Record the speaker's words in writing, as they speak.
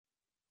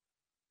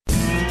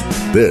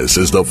This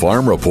is the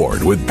Farm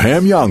Report with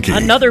Pam Jahnke.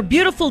 Another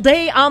beautiful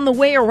day on the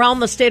way around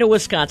the state of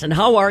Wisconsin.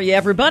 How are you,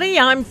 everybody?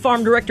 I'm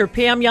Farm Director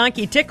Pam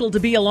Jahnke, tickled to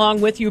be along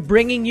with you,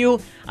 bringing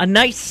you a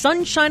nice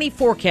sunshiny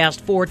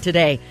forecast for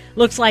today.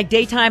 Looks like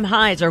daytime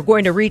highs are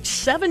going to reach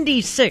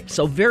 76,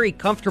 so very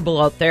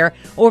comfortable out there.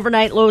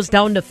 Overnight lows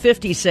down to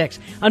 56.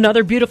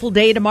 Another beautiful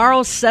day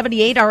tomorrow,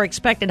 78 our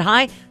expected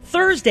high.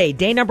 Thursday,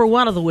 day number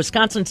 1 of the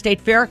Wisconsin State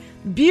Fair.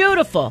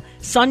 Beautiful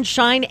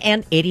sunshine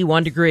and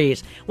 81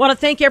 degrees. Want to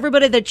thank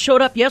everybody that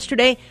showed up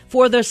yesterday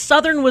for the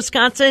Southern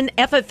Wisconsin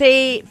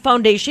FFA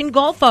Foundation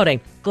golf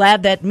outing.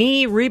 Glad that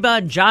me, Reba,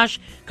 and Josh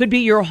could be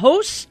your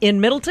hosts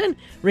in Middleton.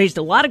 Raised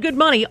a lot of good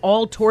money,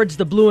 all towards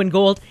the blue and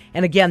gold.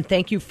 And again,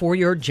 thank you for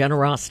your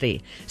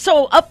generosity.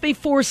 So up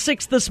before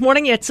 6 this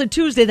morning, it's a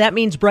Tuesday. That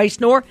means Bryce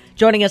Knorr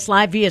joining us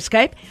live via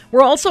Skype.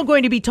 We're also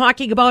going to be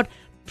talking about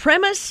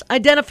premise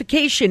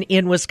identification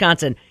in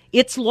Wisconsin.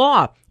 It's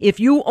law. If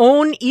you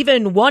own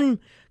even one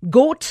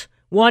goat,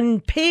 one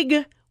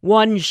pig,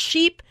 one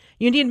sheep,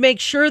 you need to make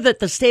sure that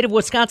the state of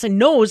Wisconsin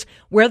knows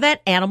where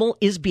that animal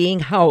is being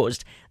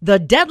housed. The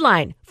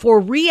deadline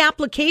for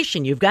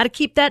reapplication, you've got to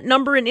keep that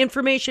number and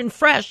information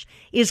fresh,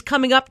 is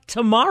coming up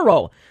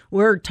tomorrow.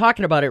 We're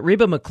talking about it.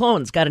 Reba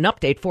McClone's got an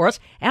update for us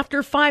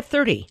after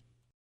 5:30.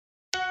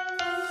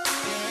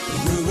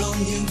 Rural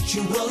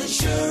Mutual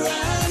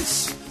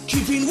Insurance,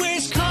 keeping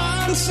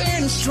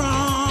Wisconsin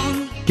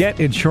strong.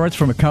 Get insurance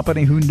from a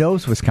company who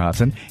knows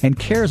Wisconsin and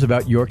cares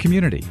about your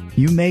community.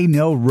 You may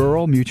know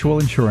Rural Mutual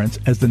Insurance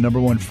as the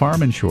 #1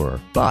 farm insurer,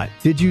 but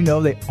did you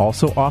know they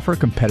also offer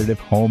competitive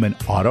home and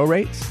auto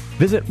rates?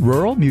 Visit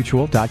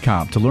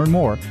ruralmutual.com to learn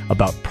more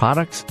about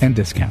products and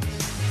discounts.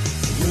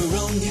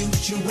 Rural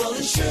Mutual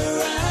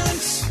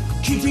Insurance,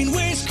 keeping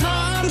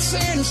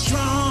Wisconsin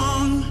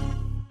strong.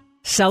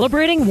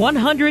 Celebrating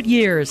 100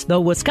 years,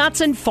 the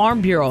Wisconsin Farm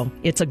Bureau.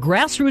 It's a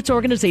grassroots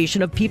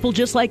organization of people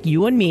just like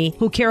you and me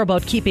who care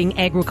about keeping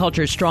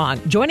agriculture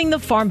strong. Joining the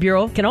Farm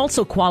Bureau can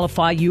also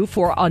qualify you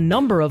for a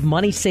number of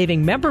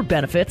money-saving member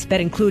benefits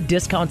that include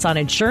discounts on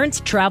insurance,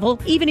 travel,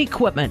 even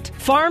equipment.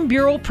 Farm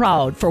Bureau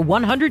proud for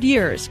 100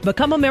 years.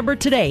 Become a member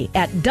today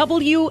at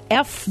WFBF.com.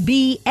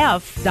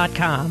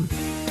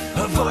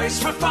 A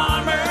voice for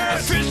farmers,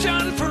 a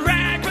vision for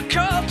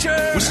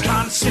agriculture.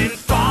 Wisconsin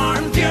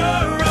Farm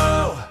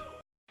Bureau.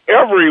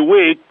 Every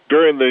week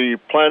during the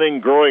planting,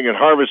 growing, and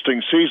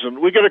harvesting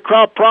season, we get a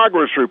crop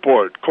progress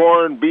report.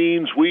 Corn,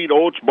 beans, wheat,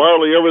 oats,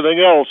 barley, everything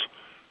else.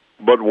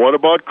 But what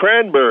about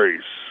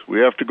cranberries? We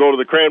have to go to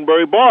the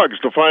cranberry bogs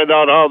to find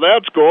out how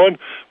that's going.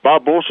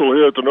 Bob Boesel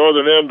here at the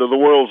northern end of the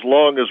world's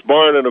longest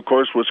barn, and, of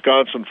course,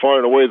 Wisconsin far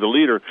and away the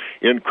leader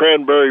in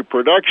cranberry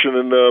production.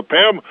 And,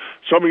 Pam,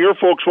 some of your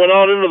folks went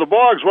out into the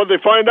bogs. What did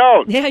they find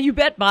out? Yeah, you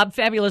bet, Bob.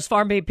 Fabulous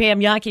farm babe Pam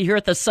Jahnke here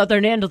at the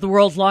southern end of the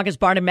world's longest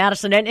barn in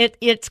Madison. And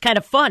it's kind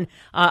of fun.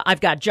 I've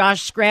got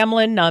Josh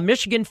Scramlin, a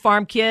Michigan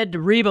farm kid,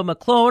 Reba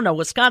McClone, a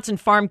Wisconsin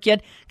farm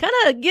kid, kind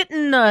of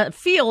getting a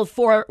feel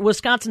for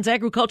Wisconsin's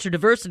agriculture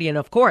diversity. And,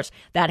 of course,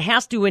 that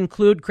has to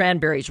include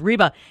cranberries.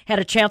 Reba had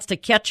a chance to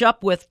catch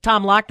up with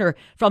Tom Lochner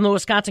from the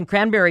Wisconsin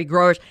Cranberry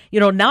Growers. You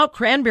know, now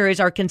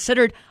cranberries are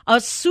considered a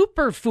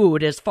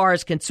superfood as far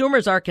as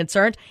consumers are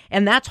concerned,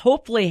 and that's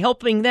hopefully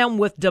helping them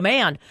with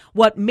demand.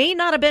 What may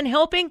not have been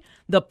helping,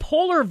 the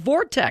polar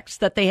vortex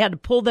that they had to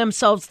pull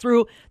themselves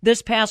through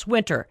this past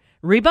winter.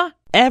 Reba?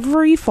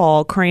 Every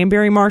fall,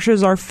 cranberry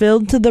marshes are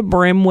filled to the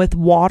brim with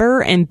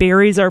water and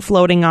berries are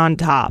floating on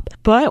top.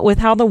 But with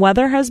how the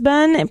weather has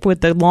been,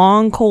 with the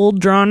long, cold,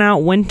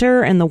 drawn-out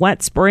winter and the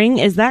wet spring,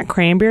 is that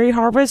cranberry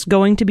harvest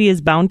going to be as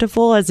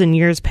bountiful as in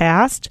years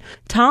past?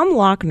 Tom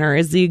Lochner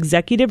is the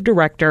executive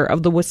director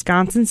of the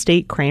Wisconsin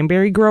State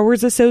Cranberry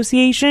Growers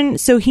Association,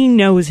 so he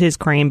knows his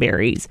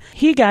cranberries.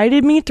 He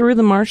guided me through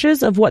the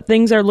marshes of what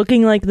things are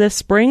looking like this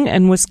spring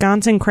and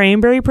Wisconsin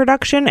cranberry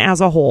production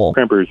as a whole.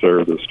 Cranberries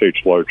are the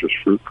state's largest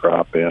fruit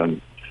crop, and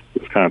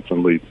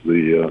Wisconsin leads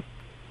the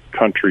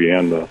country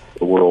and the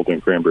world in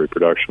cranberry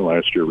production.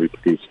 Last year we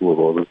produced a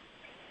little over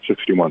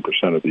 61%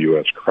 of the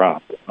U.S.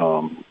 crop.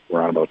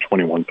 We're on about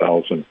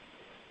 21,000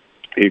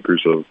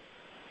 acres of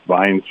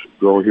vines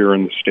grow here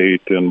in the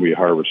state, and we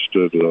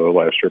harvested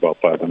last year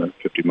about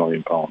 550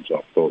 million pounds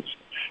off those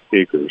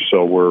acres.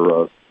 So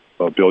we're a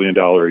 $1 billion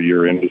a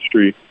year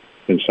industry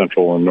in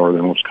central and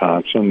northern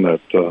Wisconsin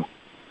that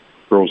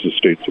grows the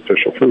state's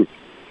official fruit.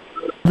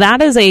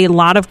 That is a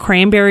lot of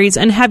cranberries.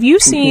 And have you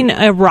seen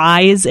a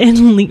rise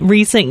in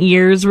recent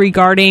years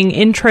regarding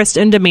interest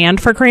and demand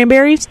for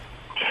cranberries?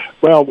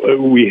 Well,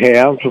 we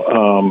have,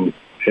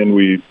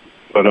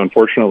 but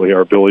unfortunately our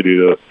ability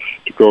to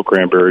grow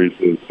cranberries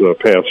is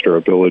past our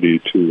ability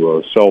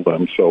to sell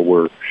them. So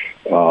while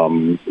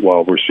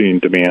we're seeing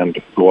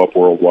demand go up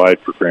worldwide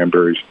for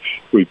cranberries,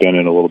 we've been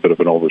in a little bit of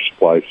an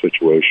oversupply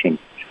situation.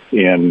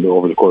 And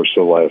over the course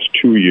of the last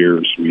 2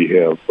 years, we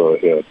have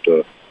had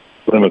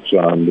limits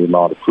on the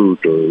amount of fruit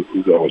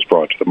that was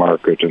brought to the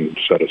market and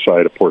set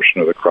aside a portion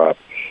of the crop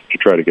to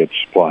try to get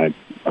supply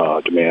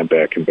and demand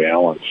back in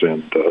balance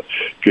and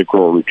get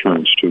grower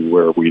returns to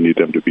where we need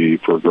them to be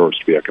for growers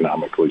to be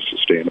economically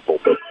sustainable.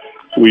 But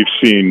we've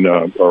seen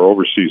our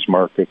overseas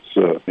markets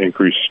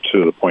increase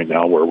to the point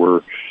now where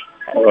we're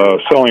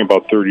selling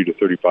about 30 to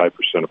 35%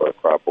 of our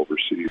crop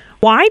overseas.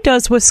 Why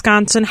does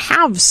Wisconsin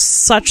have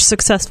such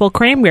successful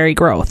cranberry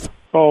growth?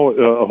 Oh,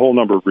 a whole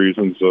number of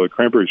reasons.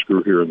 Cranberries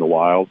grew here in the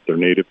wild. They're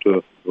native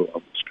to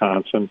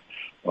Wisconsin.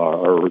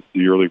 The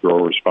early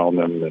growers found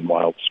them in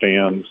wild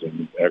stands,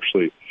 and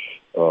actually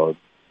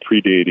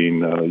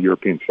predating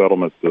European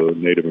settlement, the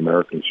Native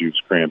Americans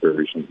used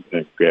cranberries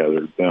and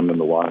gathered them in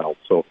the wild.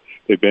 So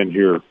they've been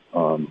here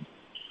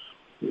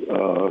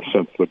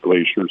since the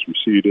glaciers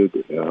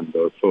receded, and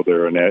so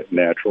they're a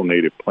natural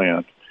native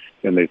plant,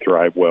 and they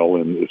thrive well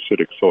in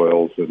acidic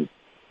soils and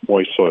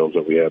moist soils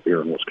that we have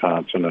here in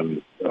Wisconsin,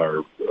 and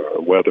our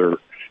weather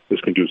is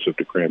conducive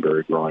to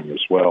cranberry growing as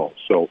well.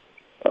 So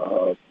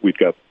we've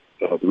got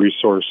the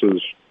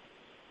resources,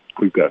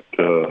 we've got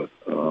the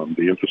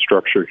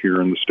infrastructure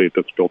here in the state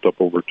that's built up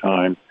over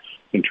time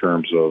in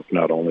terms of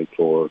not only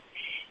for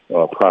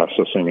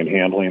processing and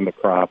handling the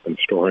crop and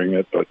storing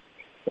it, but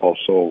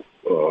also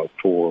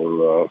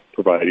for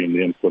providing the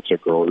inputs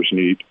that growers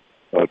need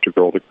to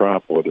grow the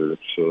crop, whether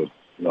it's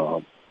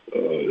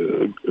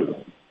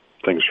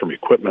things from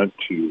equipment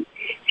to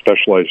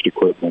specialized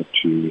equipment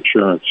to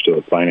insurance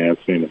to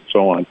financing and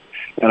so on.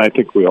 And I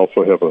think we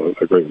also have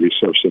a great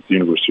resource at the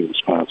University of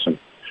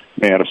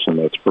Wisconsin-Madison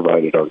that's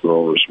provided our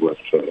growers with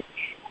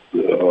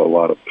a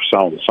lot of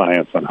sound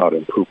science on how to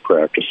improve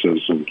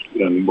practices,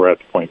 and we're at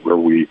the point where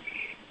we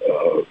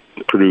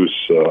produce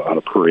on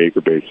a per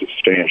acre basis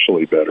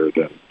substantially better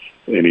than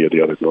any of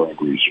the other growing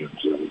regions.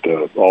 And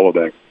all of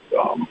that,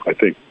 I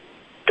think,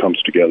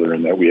 comes together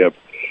in that we have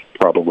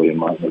probably, in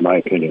my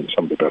opinion,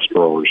 some of the best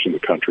growers in the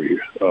country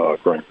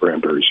growing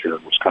cranberries here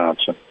in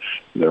Wisconsin.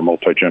 They're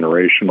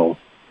multi-generational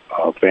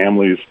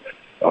families.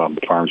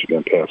 The farms have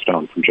been passed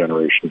down from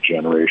generation to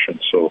generation.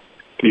 So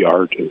the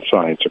art and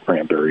science of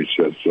cranberries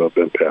has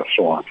been passed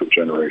along from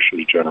generation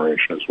to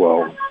generation as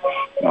well.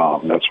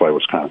 That's why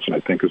Wisconsin, I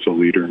think, is a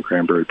leader in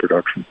cranberry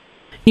production.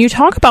 You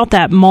talk about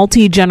that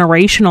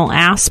multi-generational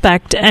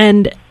aspect,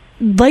 and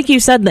like you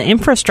said, the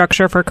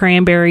infrastructure for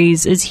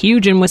cranberries is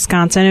huge in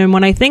Wisconsin. And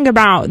when I think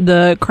about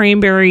the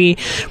cranberry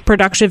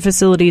production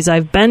facilities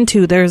I've been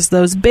to, there's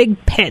those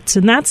big pits,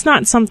 and that's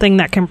not something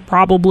that can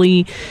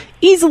probably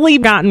easily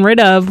be gotten rid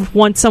of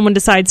once someone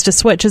decides to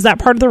switch. Is that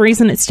part of the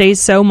reason it stays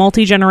so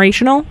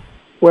multi-generational?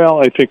 Well,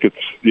 I think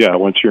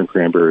once you're in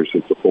cranberries,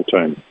 it's a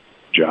full-time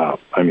job.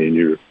 I mean,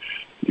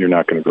 you're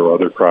not going to grow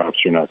other crops.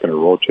 You're not going to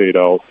rotate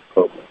out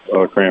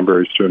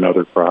cranberries to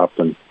another crop,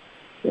 and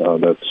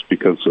that's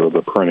because of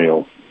the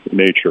perennial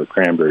nature of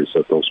cranberries,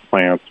 that those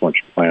plants, once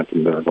you plant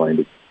them, they're going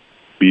to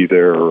be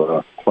there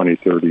 20,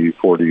 30,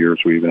 40 years.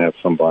 We even have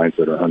some vines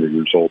that are 100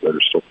 years old that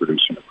are still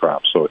producing a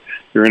crop. So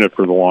you're in it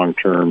for the long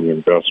term, the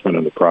investment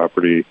in the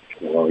property,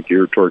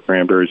 geared toward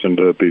cranberries. And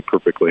to be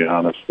perfectly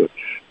honest,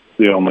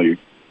 the only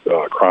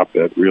crop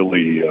that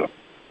really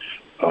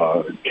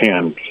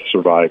can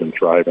survive and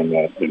thrive in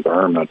that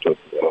environment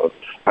of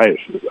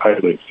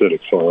highly acidic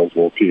soils,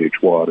 low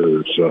pH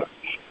waters,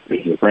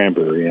 is the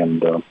cranberry,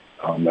 and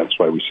that's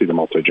why we see the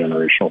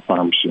multi-generational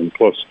farms. And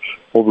plus,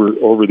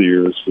 over the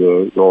years,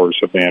 the growers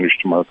have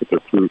managed to market their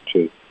fruit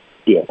to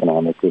be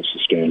economically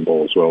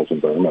sustainable as well as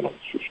environmentally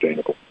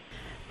sustainable.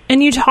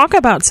 And you talk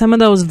about some of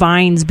those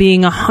vines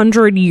being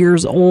 100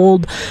 years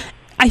old.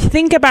 I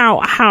think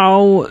about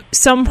how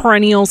some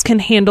perennials can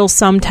handle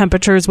some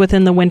temperatures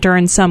within the winter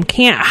and some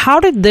can't. How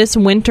did this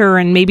winter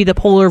and maybe the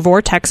polar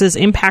vortexes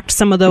impact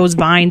some of those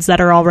vines that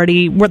were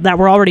already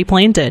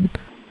planted?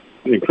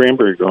 In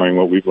cranberry growing,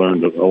 what we've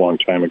learned a long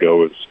time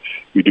ago is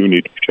we do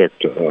need to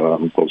protect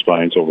those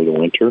vines over the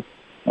winter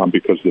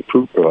because the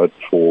fruit bud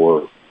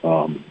for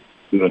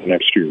the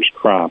next year's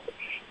crop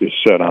is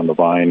set on the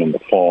vine in the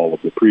fall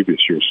of the previous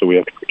year, so we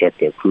have to protect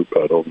that fruit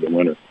bud over the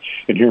winter.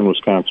 And here in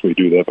Wisconsin, we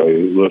do that by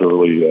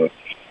literally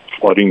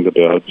flooding the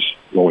beds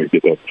when we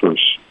get that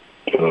first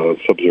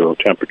sub-zero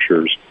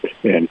temperatures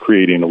and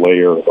creating a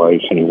layer of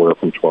ice anywhere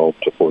from 12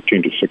 to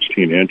 14 to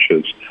 16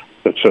 inches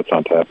that sits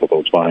on top of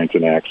those vines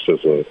and acts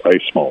as an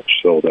ice mulch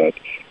so that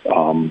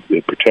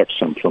it protects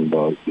them from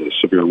the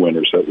severe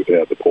winters that we've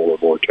had, the polar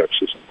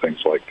vortexes and things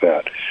like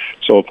that.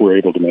 So if we're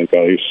able to make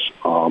ice,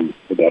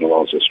 that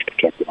allows us to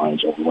protect the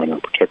vines over winter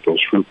and protect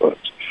those fruit buds.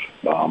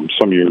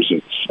 Some years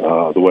it's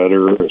the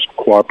weather is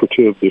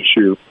cooperative. This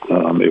year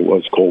it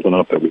was cold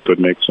enough that we could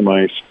make some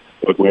ice,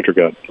 but winter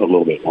got a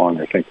little bit long,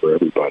 I think, for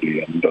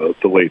everybody. And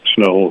the late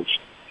snows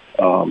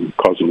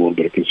caused a little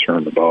bit of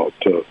concern about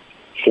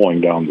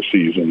slowing down the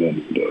season,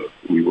 and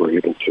we were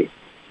able to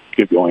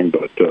get going,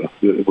 but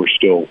we're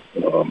still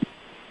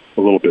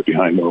a little bit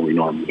behind where we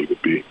normally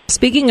would be.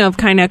 Speaking of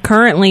kind of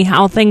currently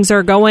how things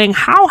are going,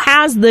 how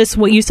has this,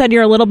 what you said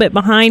you're a little bit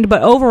behind,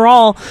 but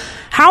overall,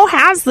 how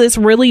has this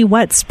really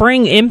wet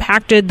spring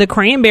impacted the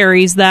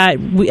cranberries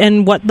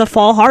and what the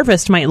fall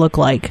harvest might look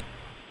like?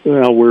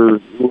 Well, we're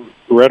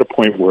at a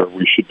point where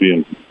we should be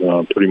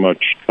in pretty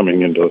much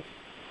coming into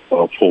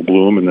full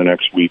bloom in the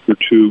next week or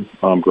two.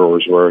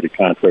 Growers have already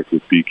contracted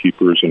with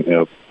beekeepers and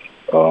have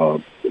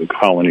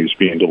colonies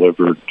being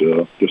delivered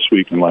this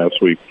week and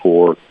last week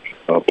for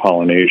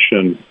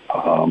pollination.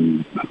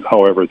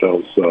 However,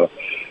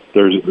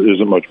 there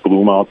isn't much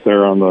bloom out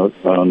there on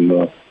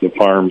the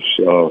farms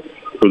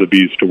for the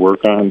bees to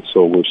work on,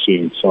 so we're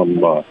seeing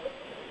some a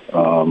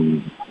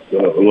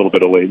little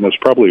bit of lateness,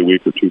 probably a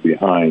week or two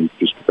behind,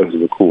 just because of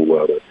the cool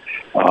weather.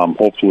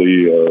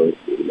 Hopefully,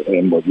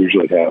 and what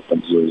usually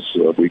happens is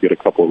we get a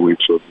couple of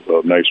weeks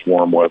of nice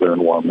warm weather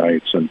and warm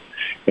nights, and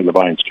the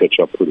vines catch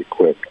up pretty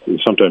quick.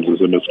 Sometimes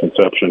there's a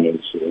misconception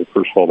is,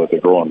 first of all, that they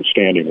grow on the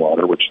standing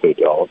water, which they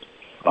don't.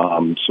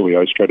 So we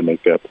always try to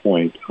make that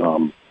point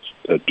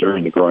that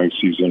during the growing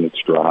season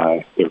it's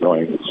dry. They're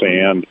growing in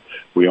sand.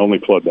 We only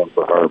flood them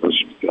for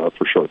harvest for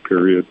a short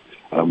period.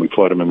 We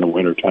flood them in the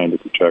wintertime to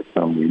protect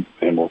them,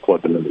 and we'll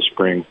flood them in the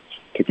spring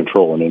to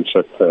control an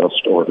insect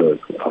pest or to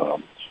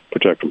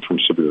protect them from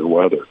severe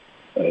weather.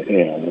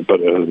 But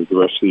the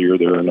rest of the year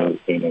they're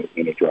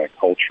in a dry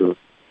culture.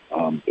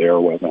 They are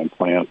a wetland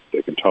plant.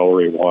 They can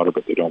tolerate water,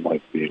 but they don't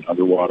like being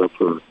underwater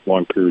for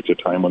long periods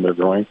of time when they're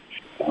growing.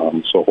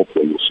 So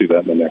hopefully we'll see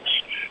that in the next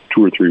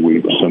 2 or 3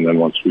 weeks, and then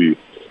once we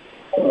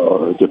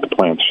get the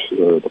plants,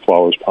 the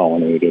flowers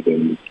pollinated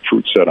and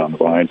fruit set on the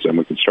vines, then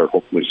we can start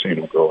hopefully seeing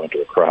them grow into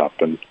a crop,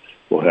 and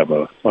we'll have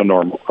a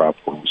normal crop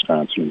for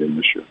Wisconsin again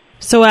this year.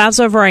 So as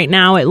of right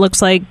now, it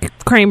looks like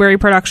cranberry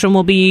production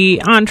will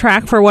be on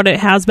track for what it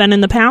has been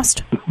in the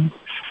past?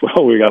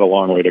 Well, we got a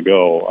long way to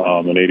go,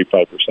 and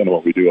 85% of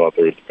what we do out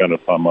there is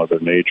dependent upon Mother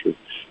Nature.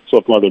 So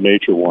if Mother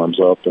Nature warms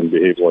up and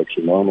behaves like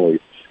she normally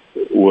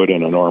would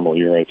in a normal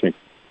year, I think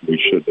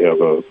we should have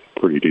a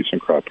pretty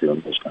decent crop here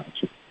in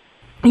Wisconsin.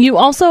 You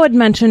also had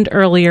mentioned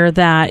earlier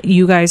that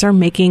you guys are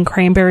making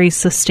cranberries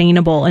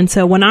sustainable. And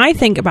so when I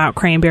think about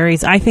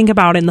cranberries, I think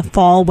about in the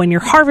fall when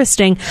you're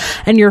harvesting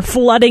and you're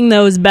flooding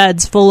those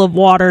beds full of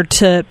water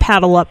to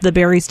paddle up the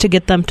berries to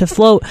get them to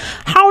float.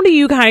 How do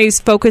you guys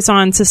focus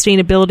on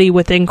sustainability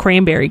within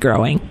cranberry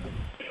growing?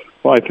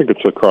 Well, I think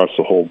it's across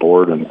the whole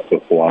board, and it's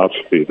a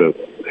philosophy that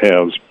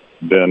has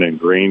been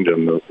ingrained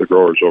in the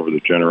growers over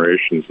the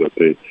generations, that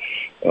they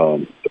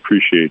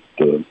appreciate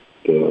the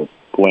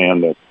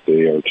land that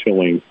they are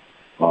tilling,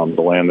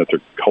 the land that they're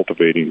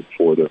cultivating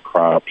for their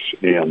crops,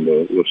 and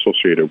the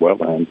associated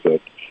wetlands that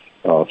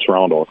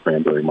surround all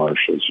cranberry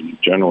marshes.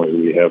 Generally,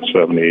 we have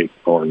 7, 8,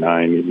 or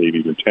 9, maybe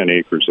even 10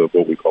 acres of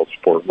what we call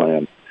support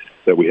land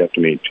that we have to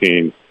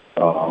maintain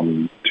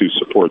to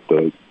support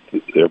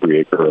every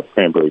acre of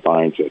cranberry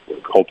vines that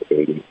we're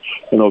cultivating.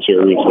 And those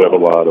areas have a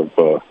lot of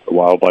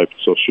wildlife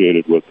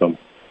associated with them.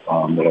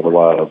 They have a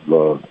lot of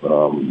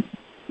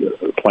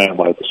plant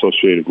life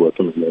associated with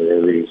them, in their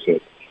areas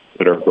that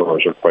our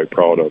growers are quite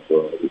proud of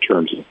in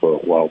terms of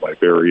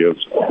wildlife areas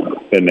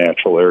and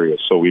natural areas.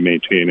 So we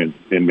maintain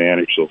and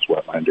manage those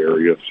wetland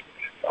areas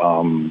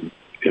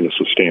in a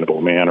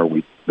sustainable manner.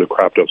 The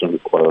crop doesn't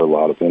require a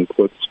lot of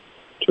inputs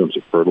in terms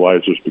of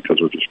fertilizers because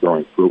we're just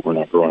growing fruit. We're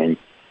not growing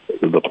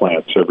the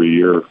plants every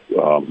year.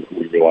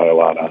 We rely a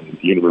lot on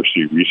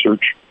university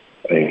research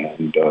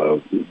and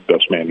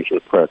best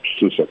management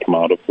practices that come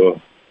out of the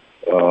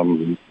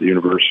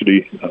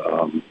university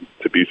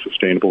to be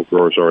sustainable.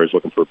 Growers are always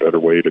looking for a better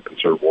way to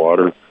conserve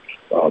water,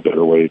 a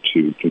better way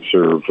to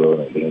conserve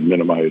and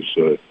minimize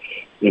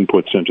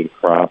inputs into the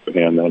crop,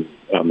 and then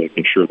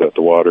making sure that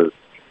the water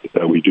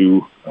that we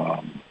do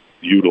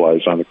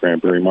utilize on the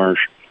cranberry marsh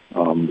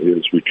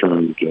is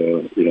returned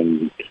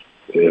in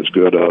as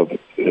good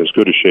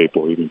a shape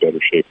or even better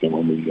shape than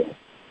when we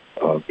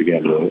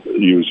began to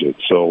use it.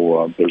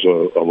 So there's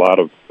a lot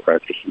of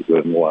practices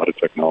and a lot of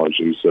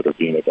technologies that are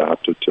being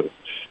adopted to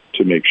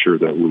make sure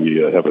that we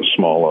have as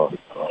small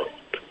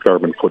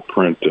carbon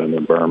footprint and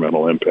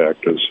environmental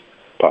impact as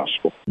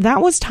possible.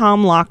 That was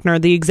Tom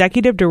Lochner, the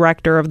executive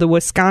director of the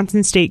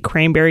Wisconsin State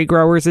Cranberry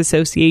Growers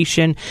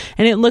Association.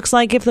 And it looks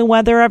like if the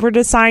weather ever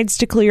decides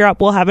to clear up,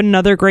 we'll have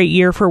another great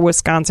year for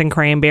Wisconsin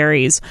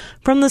cranberries.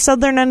 From the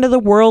southern end of the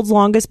world's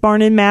longest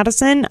barn in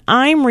Madison,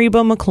 I'm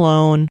Reba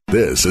McClone.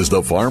 This is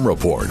the Farm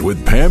Report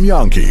with Pam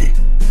Yonke.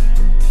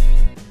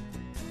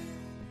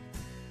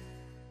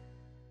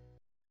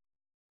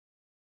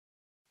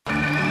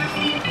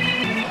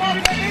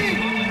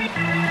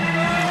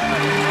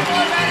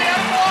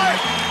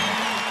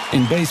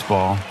 In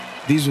baseball,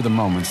 these are the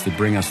moments that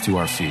bring us to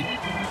our feet.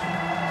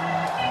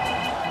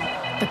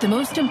 But the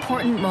most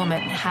important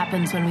moment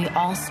happens when we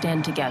all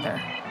stand together.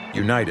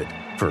 United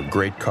for a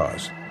great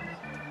cause.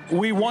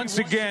 We once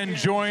again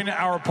join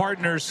our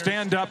partners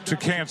Stand Up to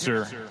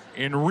Cancer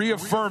in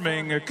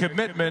reaffirming a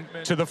commitment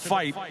to the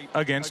fight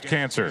against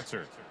cancer.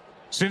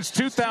 Since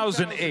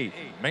 2008,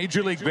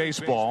 Major League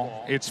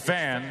Baseball, its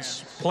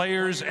fans,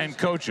 players, and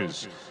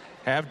coaches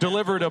have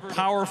delivered a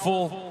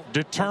powerful,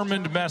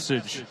 determined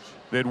message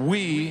that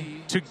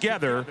we,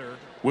 together,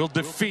 will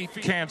defeat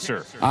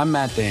cancer. I'm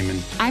Matt Damon.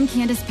 I'm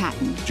Candace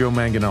Patton. Joe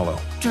Manganiello.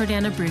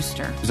 Jordana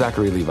Brewster.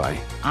 Zachary Levi.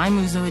 I'm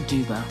Uzo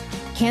Aduba.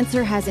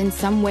 Cancer has in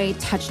some way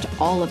touched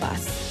all of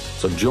us.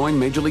 So join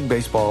Major League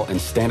Baseball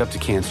and Stand Up to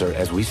Cancer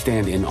as we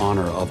stand in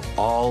honor of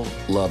all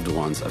loved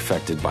ones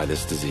affected by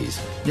this disease.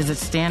 Visit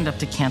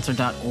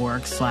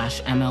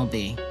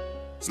standuptocancer.org/MLB.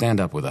 Stand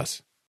up with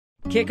us.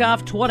 Kick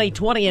off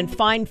 2020 in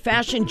fine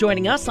fashion,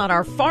 joining us on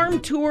our farm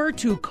tour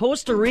to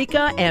Costa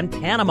Rica and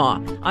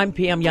Panama. I'm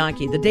Pam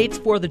Yankee. The dates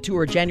for the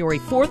tour, January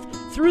 4th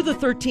through the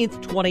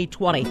 13th,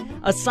 2020.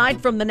 Aside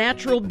from the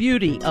natural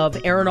beauty of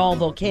Arenal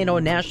Volcano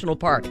National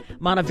Park,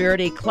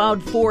 Monteverde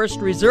Cloud Forest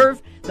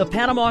Reserve, the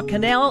Panama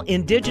Canal,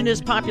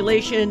 indigenous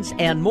populations,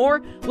 and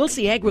more, we'll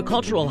see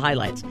agricultural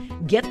highlights.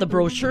 Get the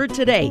brochure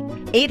today,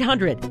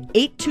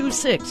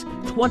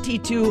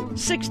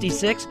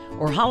 800-826-2266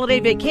 or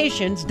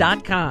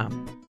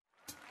holidayvacations.com.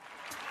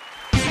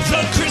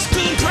 The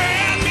Crystal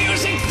Grand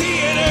Music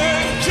Theater,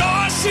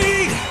 your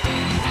seat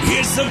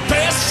is the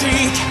best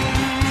seat.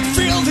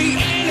 Feel the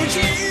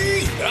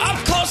energy, up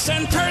close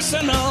and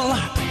personal,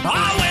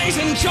 always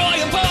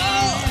enjoyable,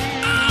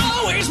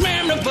 always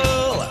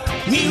memorable.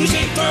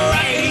 Music,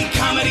 variety,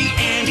 comedy,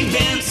 and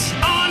events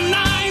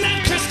online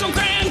at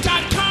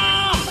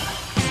crystalgrand.com.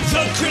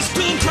 The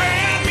Crystal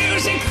Grand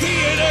Music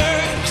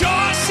Theater,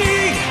 your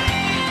seat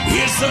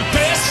is the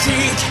best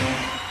seat.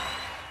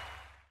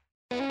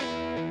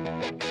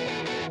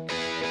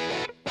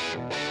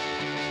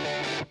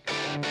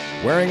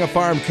 Wearing a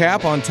farm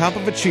cap on top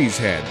of a cheese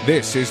head.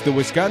 This is the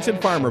Wisconsin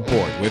Farm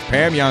Report with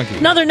Pam Yankee.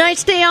 Another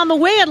nice day on the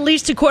way, at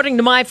least according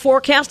to my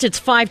forecast. It's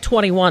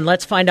 5:21.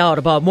 Let's find out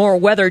about more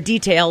weather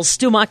details.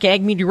 Stu Muck,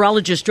 ag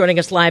meteorologist, joining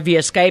us live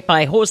via Skype.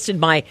 I hosted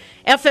my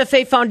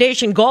FFA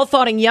Foundation golf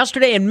outing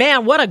yesterday, and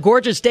man, what a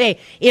gorgeous day.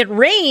 It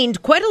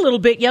rained quite a little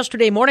bit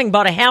yesterday morning,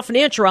 about a half an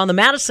inch around the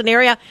Madison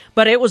area,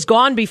 but it was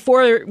gone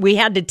before we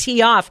had to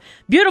tee off.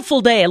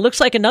 Beautiful day. It looks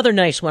like another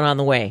nice one on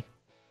the way.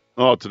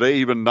 Oh, today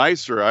even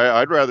nicer.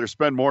 I'd rather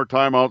spend more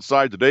time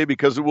outside today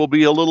because it will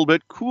be a little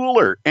bit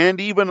cooler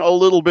and even a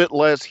little bit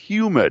less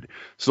humid.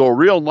 So a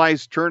real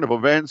nice turn of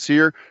events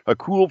here. A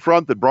cool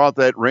front that brought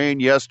that rain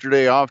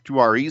yesterday off to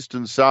our east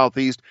and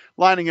southeast,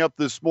 lining up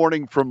this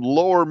morning from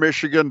lower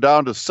Michigan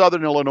down to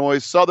southern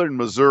Illinois, southern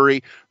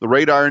Missouri. The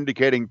radar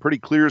indicating pretty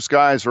clear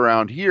skies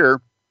around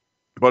here.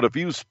 But a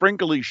few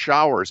sprinkly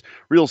showers,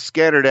 real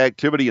scattered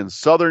activity in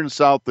southern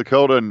South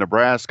Dakota and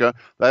Nebraska.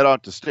 That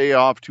ought to stay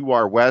off to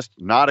our west.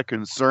 Not a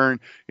concern.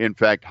 In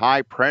fact,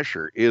 high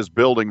pressure is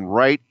building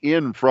right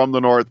in from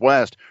the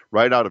northwest,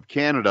 right out of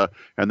Canada.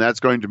 And that's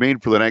going to mean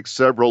for the next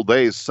several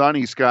days,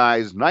 sunny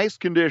skies, nice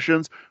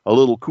conditions, a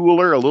little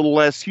cooler, a little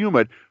less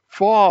humid.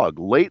 Fog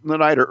late in the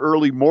night or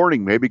early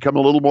morning may become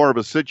a little more of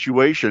a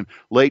situation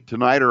late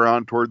tonight or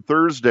on toward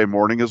Thursday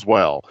morning as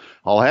well.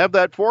 I'll have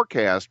that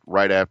forecast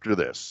right after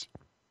this.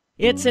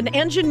 It's an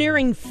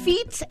engineering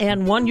feat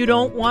and one you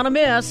don't want to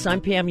miss.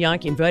 I'm Pam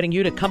Yankee, inviting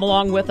you to come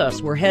along with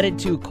us. We're headed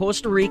to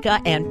Costa Rica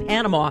and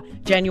Panama,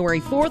 January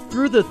 4th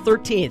through the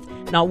 13th.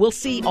 Now, we'll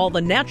see all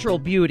the natural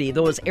beauty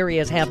those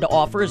areas have to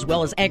offer, as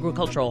well as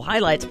agricultural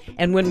highlights.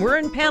 And when we're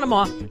in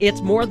Panama,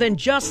 it's more than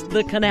just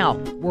the canal.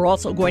 We're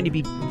also going to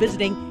be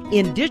visiting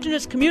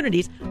indigenous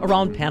communities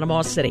around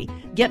Panama City.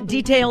 Get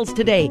details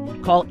today.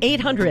 Call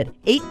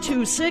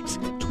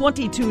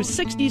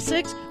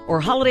 800-826-2266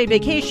 or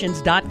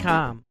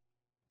holidayvacations.com.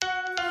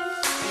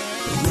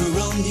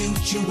 Rural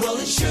Mutual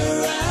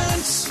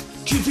Insurance,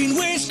 keeping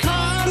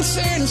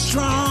Wisconsin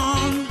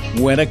strong.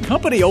 When a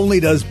company only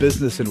does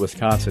business in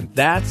Wisconsin,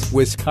 that's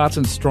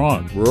Wisconsin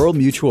Strong. Rural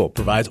Mutual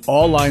provides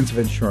all lines of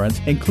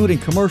insurance, including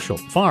commercial,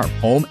 farm,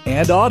 home,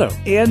 and auto.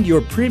 And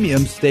your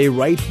premiums stay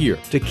right here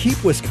to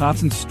keep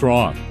Wisconsin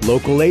strong.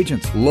 Local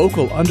agents,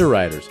 local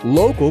underwriters,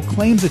 local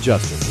claims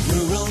adjusters.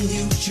 Rural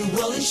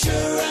Mutual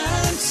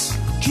Insurance,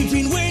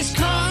 keeping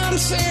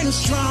Wisconsin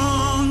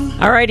strong.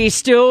 All righty,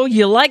 Stu,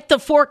 you like the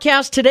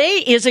forecast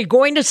today? Is it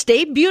going to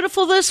stay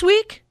beautiful this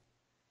week?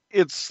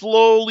 It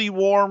slowly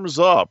warms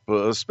up,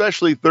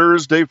 especially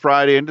Thursday,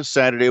 Friday, into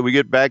Saturday. We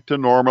get back to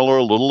normal or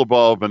a little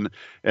above, and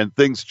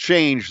things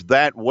change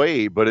that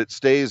way, but it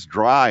stays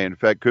dry. In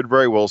fact, could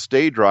very well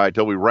stay dry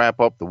until we wrap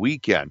up the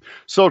weekend.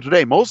 So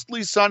today,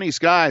 mostly sunny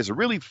skies, a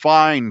really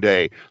fine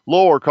day.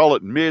 Lower, call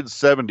it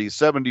mid-70s,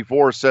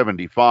 74,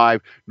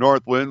 75.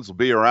 North winds will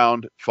be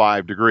around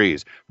 5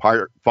 degrees,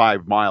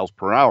 5 miles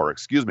per hour,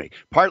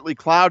 Partly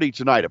cloudy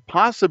tonight, a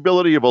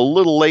possibility of a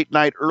little late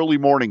night, early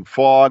morning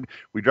fog.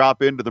 We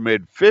drop into the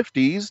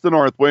mid-50s, the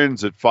north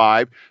winds at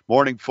 5.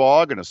 Morning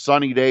fog and a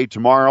sunny day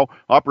tomorrow.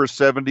 Upper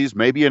 70s,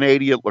 maybe an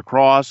 80 at La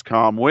Crosse,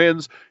 calm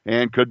winds,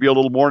 and could be a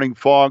little morning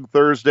fog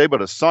Thursday, but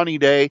a sunny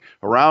day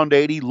around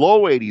 80,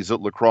 low 80s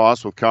at La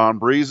Crosse with calm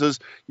breezes.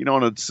 You know,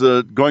 and it's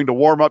going to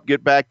warm up,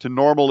 get back to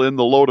normal in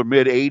the low to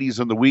mid-80s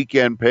in the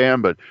weekend,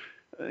 Pam, but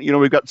you know,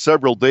 we've got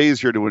several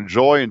days here to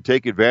enjoy and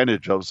take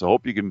advantage of, so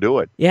hope you can do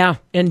it. Yeah,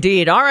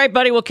 indeed. All right,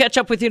 buddy, we'll catch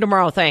up with you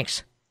tomorrow.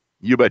 Thanks.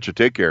 You betcha.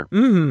 Take care.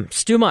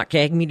 Stu Muck,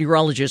 ag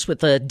meteorologist,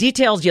 with the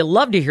details you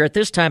love to hear at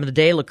this time of the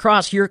day. La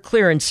Crosse, you're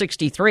clear in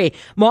 63.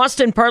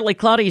 Mauston, partly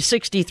cloudy,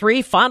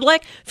 63. Fond du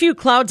Lac, few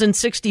clouds in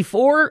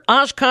 64.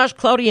 Oshkosh,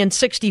 cloudy in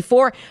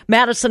 64.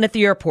 Madison at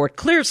the airport,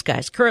 clear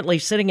skies, currently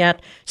sitting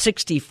at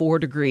 64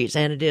 degrees,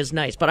 and it is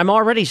nice. But I'm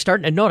already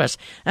starting to notice.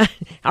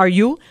 Are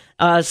you?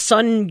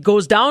 Sun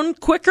goes down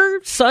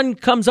quicker, sun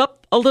comes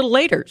up a little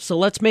later. So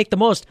let's make the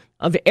most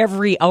of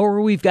every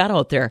hour we've got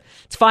out there.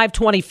 It's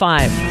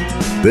 5:25.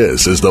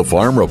 This is the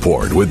Farm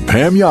Report with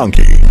Pam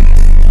Jahnke.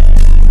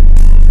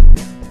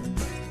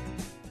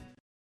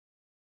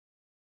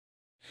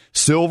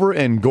 Silver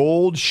and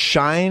gold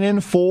shining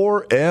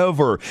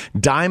forever.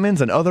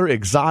 Diamonds and other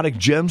exotic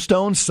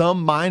gemstones,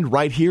 some mined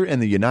right here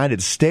in the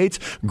United States.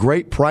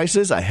 Great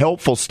prices, a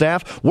helpful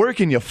staff. Where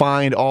can you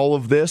find all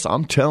of this?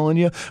 I'm telling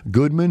you,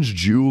 Goodman's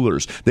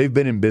Jewelers. They've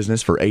been in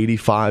business for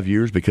 85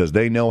 years because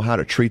they know how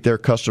to treat their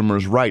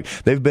customers right.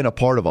 They've been a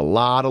part of a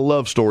lot of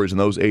love stories in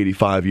those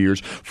 85 years,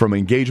 from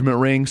engagement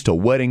rings to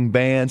wedding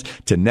bands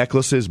to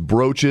necklaces,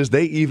 brooches.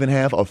 They even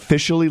have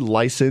officially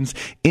licensed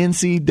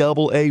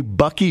NCAA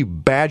Bucky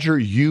Badger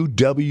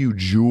UW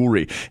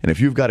jewelry. And if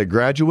you've got a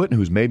graduate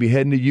who's maybe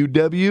heading to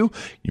UW,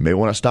 you may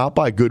want to stop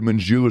by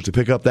Goodman's Jewelers to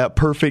pick up that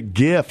perfect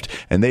gift.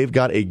 And they've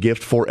got a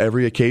gift for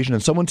every occasion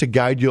and someone to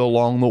guide you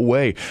along the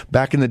way.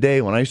 Back in the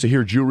day when I used to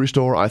hear jewelry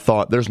store, I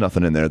thought there's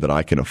nothing in there that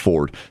I can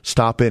afford.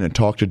 Stop in and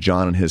talk to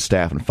John and his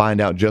staff and find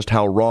out just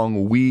how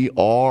wrong we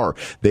are.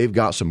 They've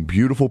got some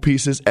beautiful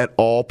pieces at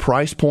all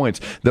price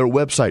points. Their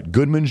website,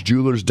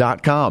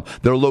 goodmansjewelers.com.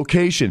 Their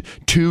location,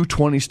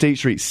 220 State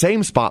Street.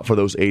 Same spot for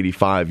those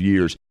 85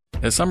 years.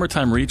 As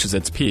summertime reaches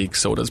its peak,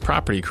 so does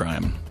property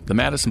crime. The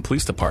Madison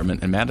Police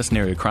Department and Madison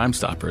Area Crime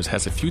Stoppers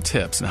has a few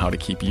tips on how to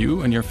keep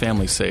you and your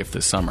family safe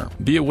this summer.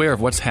 Be aware of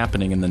what's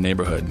happening in the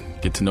neighborhood.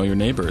 Get to know your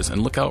neighbors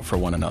and look out for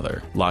one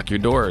another. Lock your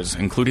doors,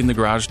 including the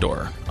garage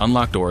door.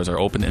 Unlocked doors are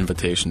open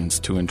invitations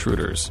to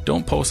intruders.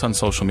 Don't post on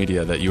social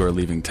media that you are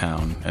leaving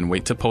town, and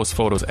wait to post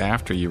photos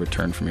after you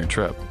return from your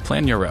trip.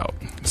 Plan your route.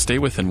 Stay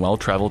within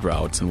well-traveled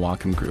routes and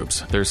walk in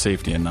groups. There's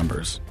safety in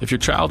numbers. If your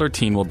child or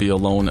teen will be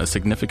alone a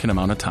significant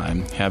amount of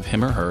time, have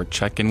him or her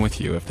check in with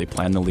you if they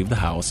plan to leave the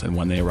house and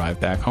when they arrive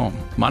back home.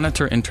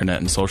 Monitor internet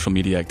and social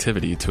media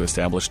activity to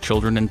establish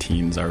children and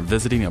teens are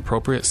visiting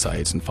appropriate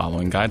sites and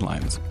following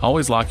guidelines.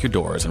 Always lock your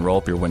doors and roll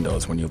up your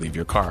windows when you leave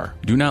your car.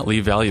 Do not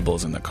leave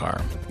valuables in the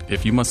car.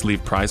 If you must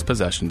leave prized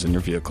possessions in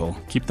your vehicle,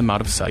 keep them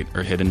out of sight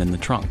or hidden in the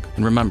trunk.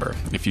 And remember,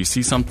 if you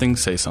see something,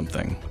 say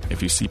something.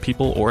 If you see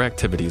people or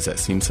activities that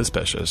seem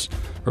suspicious,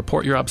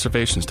 report your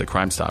observations to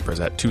Crime Stoppers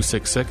at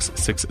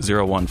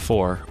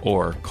 266-6014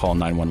 or call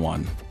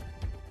 911.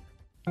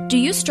 Do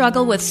you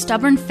struggle with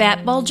stubborn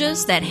fat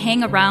bulges that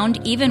hang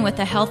around even with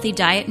a healthy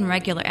diet and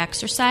regular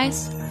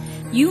exercise?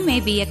 You may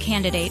be a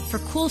candidate for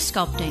Cool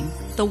Sculpting,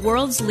 the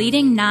world's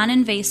leading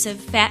non-invasive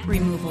fat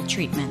removal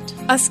treatment.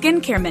 A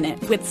skincare minute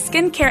with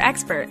skincare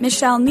expert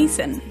Michelle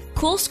Neeson.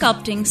 Cool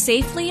Sculpting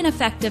safely and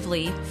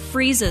effectively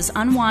freezes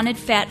unwanted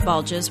fat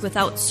bulges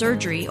without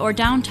surgery or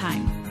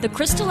downtime. The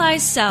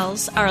crystallized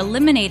cells are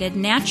eliminated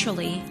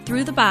naturally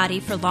through the body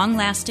for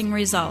long-lasting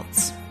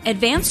results.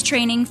 Advanced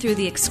training through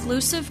the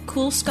exclusive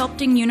Cool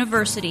Sculpting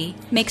University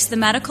makes the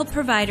medical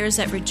providers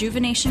at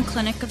Rejuvenation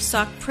Clinic of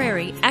Sauk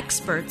Prairie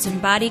experts in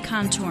body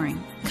contouring.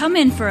 Come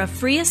in for a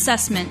free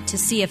assessment to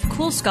see if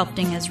Cool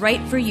Sculpting is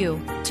right for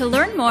you. To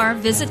learn more,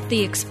 visit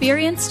the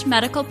experienced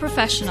medical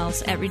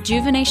professionals at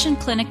Rejuvenation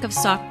Clinic of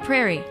Sauk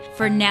Prairie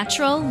for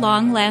natural,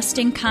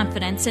 long-lasting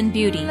confidence and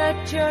beauty.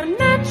 Let your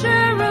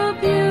natural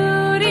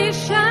beauty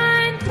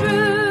shine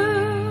through.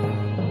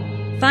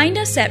 Find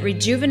us at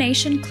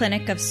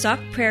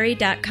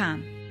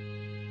rejuvenationclinicofsaukprairie.com.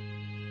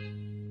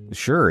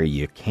 Sure,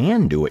 you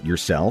can do it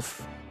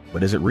yourself,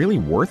 but is it really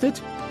worth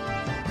it?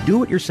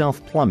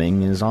 Do-it-yourself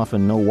plumbing is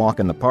often no walk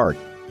in the park,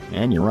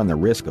 and you run the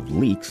risk of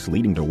leaks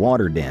leading to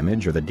water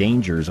damage or the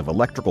dangers of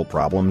electrical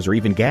problems or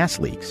even gas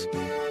leaks.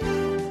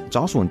 It's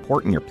also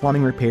important your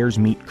plumbing repairs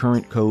meet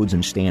current codes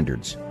and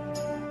standards.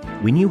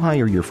 When you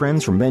hire your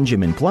friends from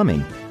Benjamin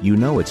Plumbing, you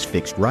know it's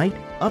fixed right,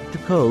 up to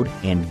code,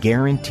 and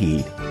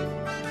guaranteed.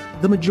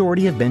 The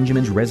majority of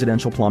Benjamin's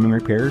residential plumbing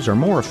repairs are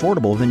more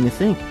affordable than you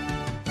think.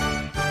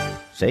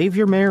 Save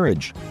your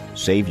marriage,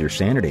 save your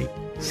sanity,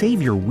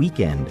 save your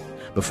weekend.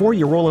 Before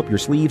you roll up your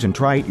sleeves and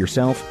try it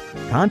yourself,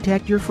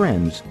 contact your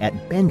friends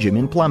at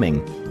Benjamin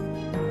Plumbing.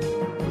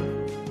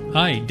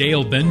 Hi,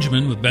 Dale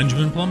Benjamin with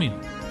Benjamin Plumbing.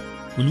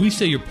 When we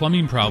say your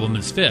plumbing problem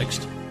is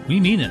fixed, we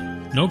mean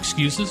it. No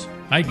excuses.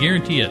 I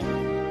guarantee it.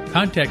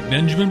 Contact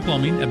Benjamin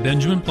Plumbing at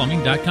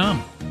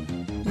benjaminplumbing.com.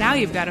 Now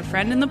you've got a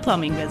friend in the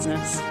plumbing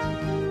business.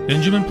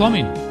 Benjamin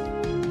Plumbing.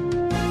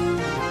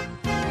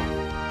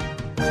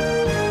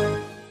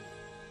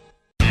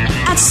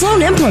 At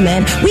Sloan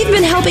Implement, we've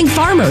been helping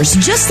farmers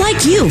just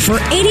like you for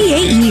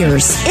 88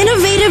 years.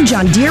 Innovative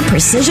John Deere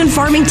precision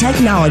farming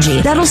technology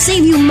that'll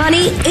save you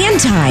money and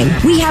time.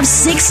 We have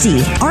 60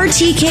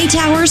 RTK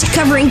towers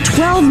covering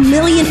 12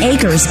 million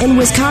acres in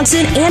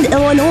Wisconsin and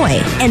Illinois,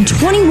 and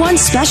 21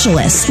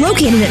 specialists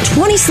located at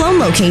 20 Sloan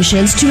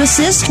locations to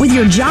assist with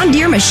your John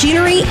Deere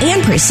machinery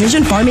and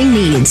precision farming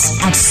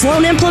needs. At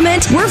Sloan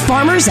Implement, we're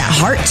farmers at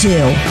heart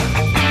too.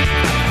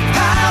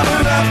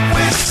 Powered up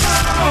with Sloan.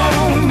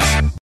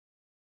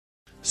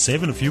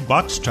 Saving a few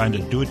bucks trying to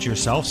do it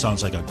yourself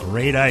sounds like a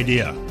great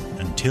idea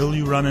until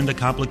you run into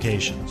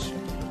complications.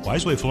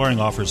 Wiseway Flooring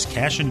offers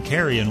cash and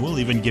carry, and we'll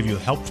even give you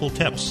helpful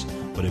tips.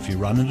 But if you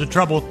run into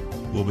trouble,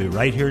 we'll be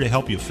right here to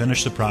help you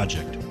finish the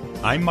project.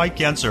 I'm Mike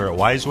Yenser at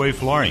Wiseway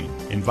Flooring,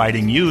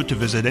 inviting you to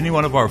visit any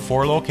one of our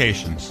 4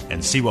 locations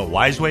and see what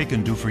Wiseway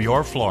can do for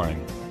your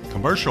flooring.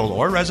 Commercial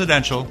or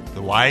residential,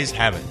 the Wise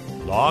have it.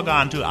 Log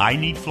on to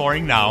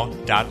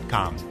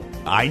ineedflooringnow.com.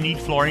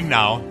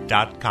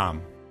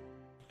 ineedflooringnow.com.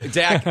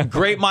 Zach,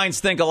 great minds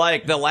think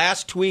alike. The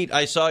last tweet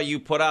I saw you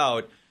put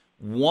out,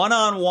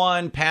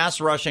 one-on-one pass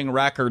rushing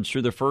records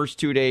through the first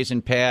 2 days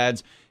in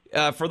pads.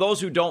 For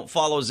those who don't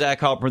follow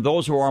Zach Halpern,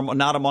 those who are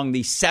not among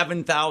the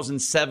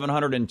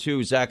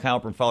 7,702 Zach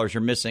Halpern followers,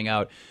 you're missing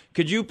out.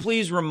 Could you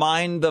please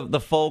remind the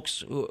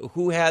folks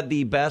who had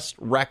the best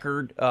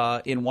record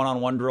in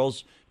one-on-one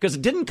drills? Because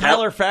didn't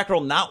Kyler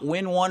Fackrell not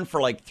win one for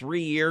like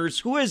 3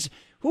 years? Who has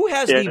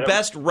the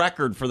best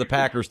record for the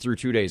Packers through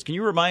 2 days? Can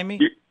you remind me?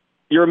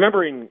 You're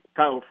remembering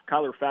Kyler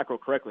Fackrell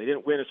correctly. He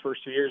didn't win his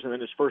first 2 years, and then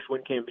his first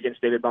win came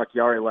against David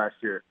Bakhtiari last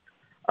year.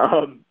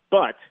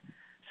 But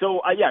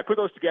I put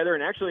those together,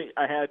 and actually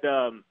I had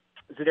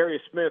Zadarius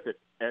Smith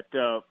at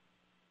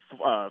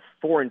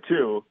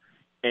 4-2,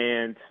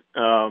 and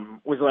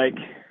was like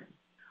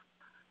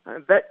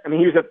that. I mean,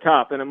 he was up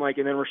top, and I'm like,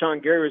 and then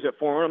Rashawn Gary was at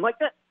 4-1. I'm like,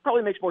 that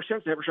probably makes more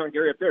sense to have Rashawn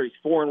Gary up there. He's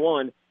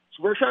 4-1.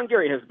 So Rashawn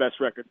Gary has the best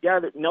record. The guy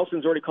that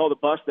Nelson's already called a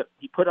bust that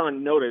he put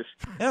on notice.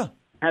 Yeah.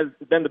 Has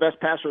been the best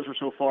pass rusher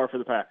so far for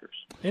the Packers.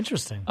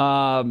 Interesting.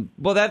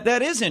 Well,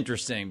 that is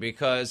interesting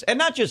because, and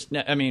not just,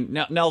 I mean,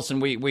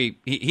 Nelson,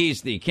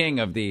 he's the king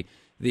of the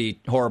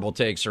horrible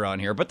takes around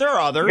here, but there are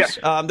others.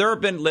 Yeah. There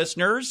have been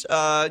listeners.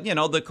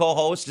 The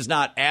co-host is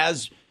not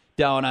as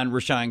down on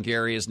Rashawn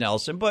Gary as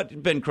Nelson,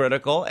 but been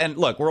critical. And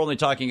look, we're only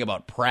talking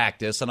about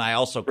practice, and I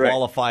also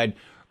qualified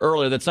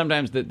earlier that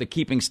sometimes the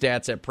keeping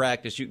stats at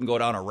practice, you can go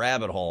down a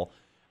rabbit hole.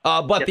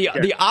 But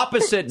the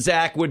opposite,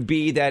 Zach, would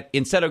be that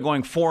instead of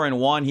going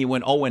 4-1, he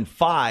went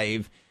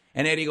 0-5,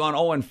 and had he gone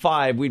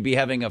 0-5, we'd be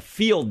having a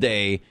field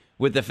day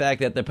with the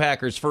fact that the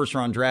Packers'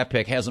 first-round draft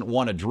pick hasn't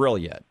won a drill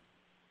yet.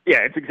 Yeah,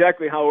 it's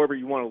exactly however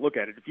you want to look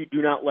at it. If you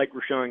do not like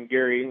Rashawn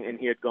Gary and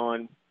he had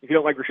gone, if you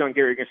don't like Rashawn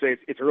Gary, you're going to say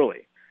it's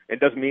early. It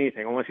doesn't mean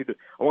anything. I want to see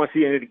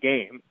the end of the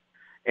game.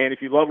 And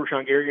if you love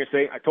Rashawn Gary, you're going to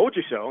say, I told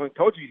you so. I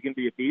told you he's going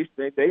to be a beast.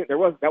 That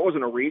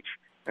wasn't a reach.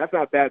 That's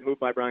not a bad move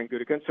by Brian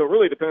Gutekunst. So it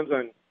really depends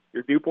on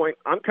your viewpoint.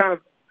 I'm kind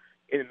of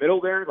in the middle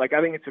there. Like,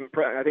 I think it's been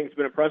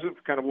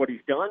impressive, kind of what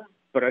he's done.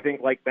 But I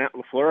think, like Matt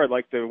LaFleur, I'd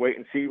like to wait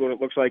and see what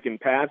it looks like in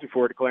pads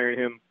before declaring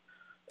him,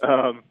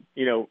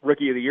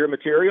 Rookie of the Year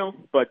material.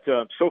 But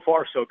so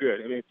far, so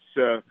good. I mean,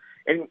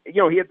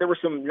 there were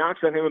some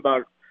knocks on him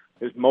about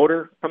his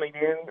motor coming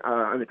in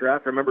on the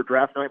draft. I remember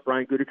draft night,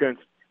 Brian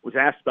Gutekunst was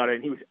asked about it,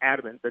 and he was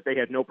adamant that they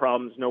had no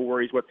problems, no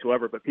worries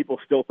whatsoever. But people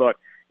still thought,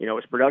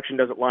 his production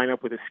doesn't line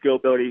up with his skill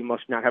ability. He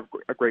must not have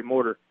a great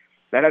motor.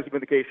 That hasn't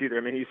been the case either. I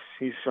mean,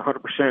 he's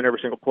 100% every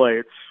single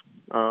play.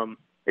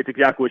 It's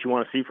exactly what you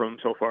want to see from him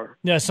so far.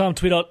 Yeah, I saw him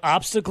tweet out,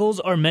 obstacles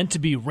are meant to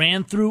be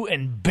ran through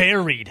and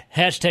buried. #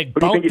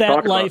 bout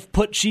that life,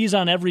 put cheese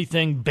on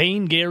everything,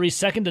 Bane Gary,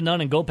 second to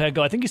none, and go Pack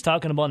go. I think he's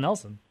talking about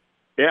Nelson.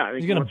 Yeah. I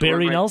think he's going to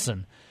bury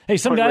Nelson. Hey,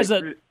 some guys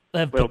that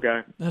have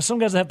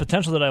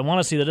potential that I want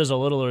to see that is a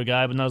littler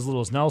guy, but not as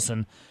little as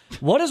Nelson.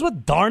 What is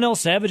with Darnell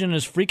Savage and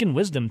his freaking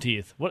wisdom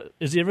teeth? What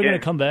is he ever going to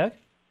come back?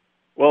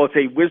 Well, it's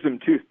a wisdom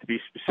tooth, to be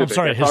specific. I'm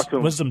sorry, his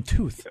wisdom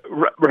tooth.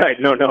 Right.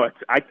 No.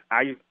 I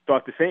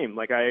thought the same.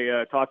 Like,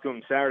 I talked to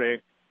him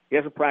Saturday. He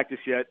hasn't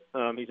practiced yet.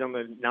 He's on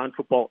the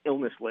non-football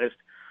illness list.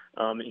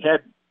 He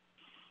had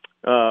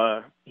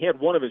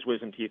one of his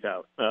wisdom teeth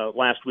out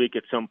last week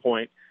at some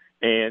point,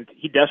 and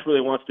he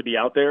desperately wants to be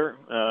out there.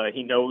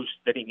 He knows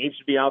that he needs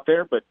to be out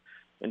there, but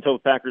until the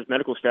Packers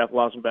medical staff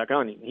allows him back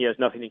on, he has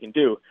nothing he can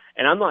do.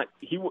 And I'm not.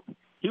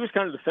 He was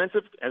kind of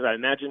defensive, as I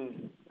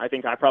imagine. I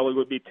think I probably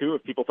would be too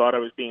if people thought I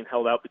was being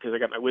held out because I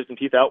got my wisdom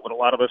teeth out. When a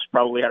lot of us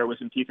probably had our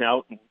wisdom teeth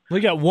out. And,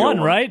 we got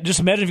one, right? Just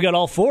imagine if you got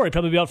all four. He'd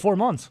probably be out 4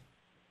 months.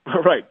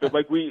 Right, but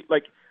I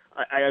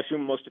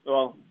assume I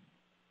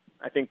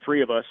think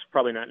 3 of us,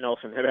 probably not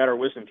Nelson, have had our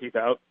wisdom teeth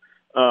out.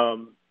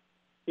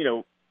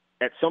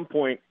 At some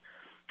point,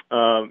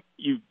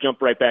 you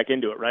jump right back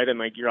into it, right?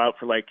 And you're out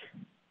for a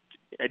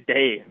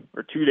day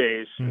or 2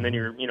 days, and then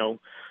you're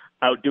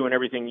out doing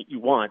everything you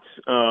want.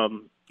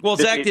 Well,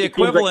 Zach, the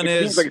equivalent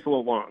it seems like it's a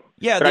little long.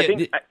 Yeah, but I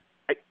think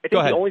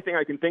the only thing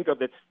I can think of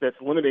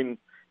that's limiting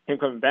him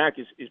coming back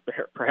is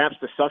perhaps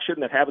the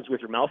suction that happens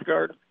with your mouth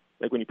guard.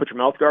 like when you put your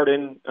mouth guard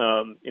in,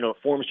 it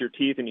forms your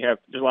teeth, and there's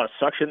a lot of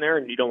suction there,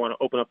 and you don't want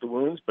to open up the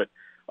wounds. But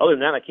other than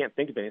that, I can't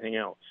think of anything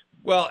else.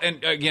 Well,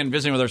 and again,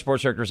 visiting with our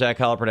sports director, Zach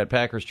Halpert at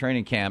Packers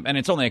training camp, and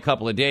it's only a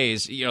couple of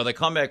days, the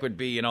comeback would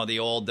be, the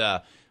old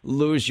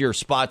lose your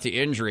spot to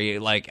injury.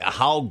 Like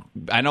how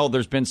I know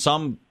there's been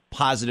some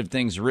positive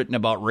things written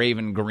about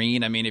Raven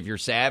Green. I mean, if you're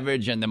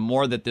Savage and the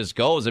more that this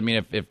goes, I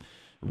mean, if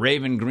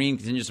Raven Green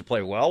continues to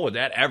play well, would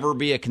that ever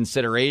be a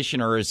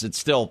consideration, or is it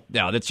still,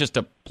 that's just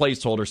a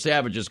placeholder?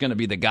 Savage is going to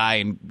be the guy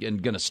and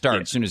going to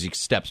start as soon as he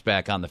steps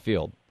back on the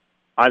field.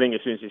 I think as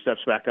soon as he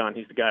steps back on,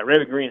 he's the guy.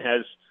 Raven Green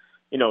has,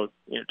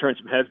 turned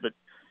some heads, but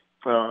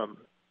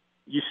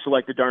you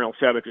selected Darnell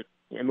Savage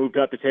and moved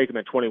up to take him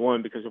at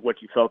 21 because of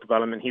what you felt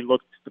about him, and he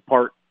looked the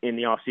part in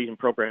the off-season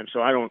program.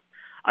 So I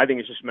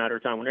think it's just a matter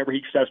of time. Whenever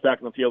he steps back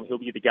on the field, he'll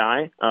be the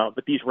guy.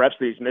 But these reps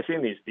that he's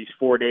missing, these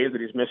 4 days that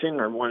he's missing,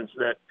 are ones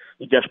that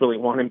you desperately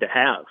want him to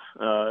have.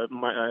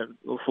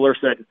 Fleur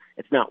said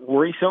it's not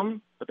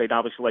worrisome, but they'd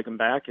obviously like him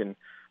back. And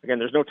again,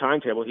 there's no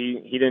timetable.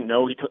 He didn't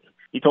know.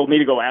 He told me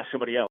to go ask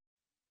somebody else.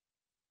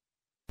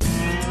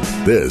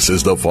 This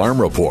is the Farm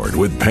Report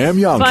with Pam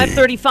Yonke.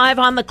 5:35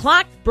 on the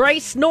clock.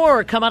 Bryce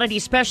Knorr, commodity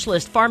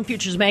specialist, Farm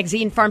Futures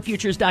Magazine,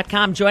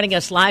 farmfutures.com, joining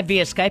us live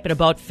via Skype in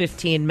about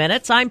 15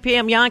 minutes. I'm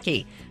Pam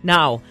Yonke.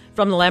 Now,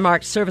 from the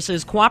Landmark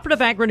Services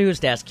Cooperative Agri-News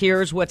Desk,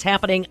 here's what's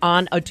happening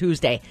on a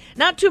Tuesday.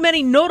 Not too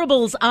many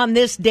notables on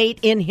this date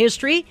in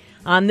history.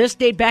 On this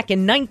date back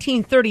in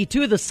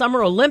 1932, the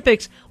Summer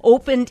Olympics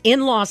opened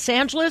in Los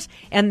Angeles,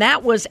 and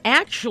that was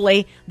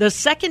actually the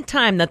second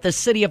time that the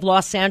city of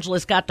Los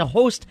Angeles got to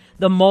host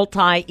the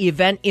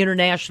multi-event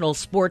international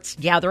sports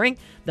gathering.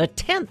 The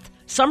 10th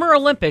Summer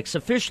Olympics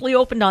officially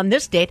opened on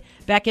this date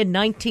back in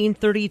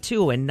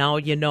 1932, and now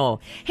you know.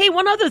 Hey,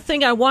 one other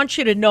thing I want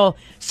you to know.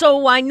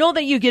 So I know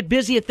that you get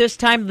busy at this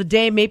time of the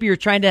day. Maybe you're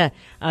trying to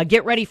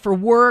get ready for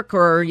work,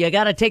 or you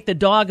got to take the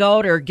dog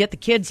out or get the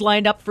kids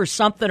lined up for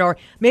something, or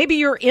maybe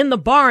you're in the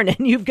barn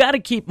and you've got to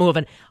keep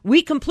moving.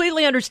 We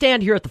completely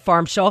understand here at the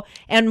Farm Show,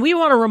 and we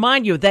want to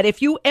remind you that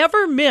if you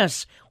ever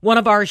miss one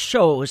of our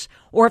shows,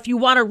 or if you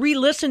want to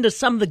re-listen to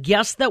some of the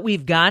guests that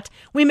we've got,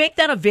 we make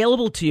that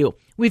available to you.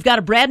 We've got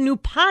a brand new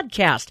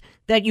podcast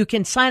that you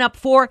can sign up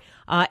for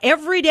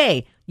every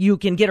day. You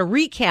can get a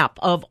recap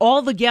of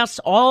all the guests,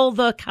 all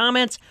the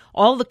comments,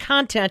 all the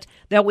content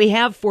that we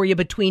have for you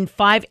between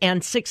 5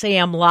 and 6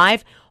 a.m.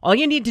 live. All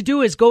you need to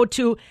do is go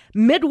to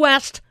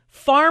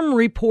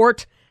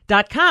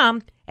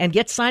MidwestFarmReport.com and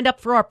get signed up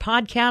for our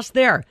podcast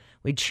there.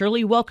 We'd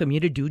surely welcome you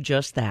to do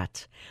just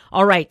that.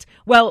 All right.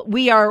 Well,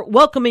 we are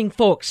welcoming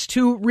folks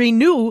to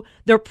renew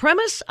their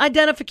premise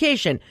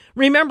identification.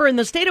 Remember, in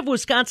the state of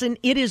Wisconsin,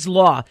 it is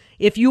law.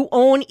 If you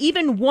own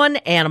even one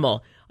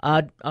animal,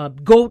 a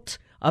goat,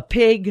 a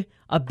pig,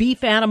 a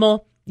beef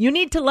animal, you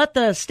need to let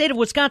the state of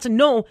Wisconsin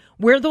know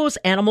where those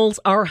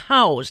animals are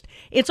housed.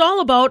 It's all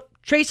about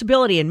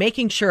traceability and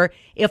making sure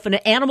if an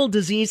animal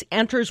disease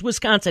enters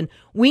Wisconsin,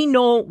 we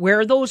know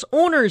where those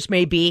owners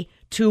may be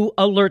to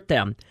alert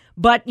them.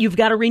 But you've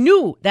got to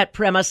renew that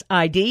premise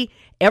ID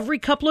every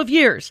couple of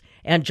years,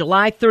 and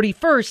July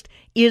 31st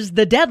is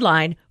the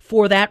deadline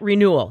for that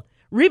renewal.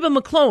 Reba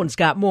McClone's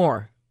got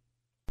more.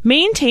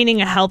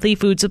 Maintaining a healthy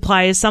food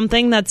supply is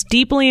something that's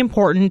deeply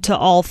important to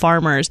all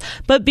farmers,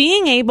 but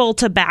being able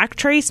to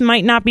backtrace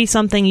might not be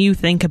something you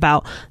think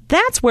about.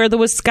 That's where the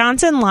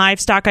Wisconsin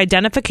Livestock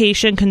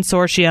Identification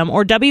Consortium,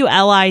 or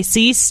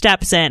WLIC,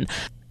 steps in.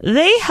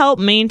 They help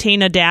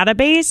maintain a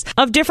database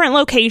of different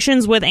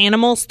locations with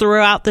animals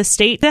throughout the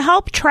state to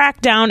help track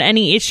down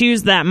any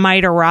issues that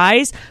might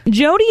arise.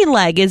 Jody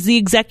Legg is the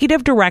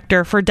executive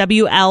director for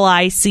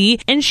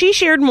WLIC, and she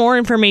shared more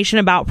information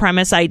about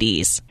premise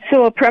IDs.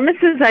 So a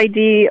premises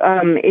ID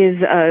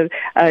is a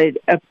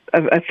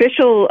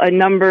official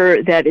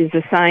number that is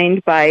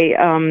assigned by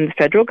the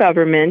federal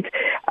government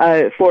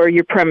for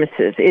your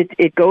premises.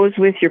 It goes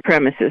with your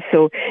premises.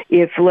 So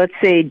if, let's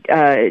say,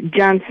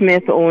 John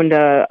Smith owned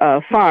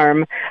a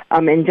farm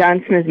and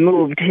John Smith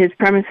moved, his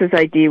premises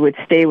ID would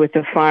stay with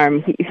the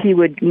farm. He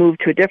would move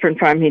to a different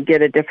farm. He'd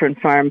get a different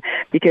farm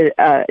because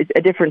a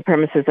different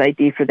premises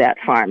ID for that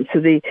farm. So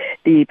the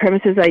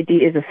premises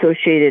ID is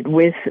associated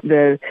with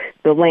the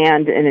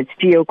land, and it's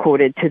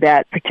geocoded to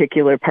that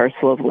particular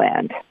parcel of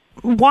land.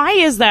 Why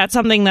is that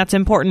something that's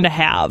important to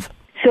have?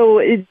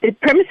 So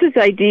premises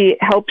ID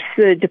helps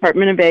the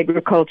Department of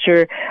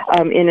Agriculture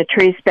in a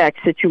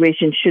traceback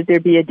situation should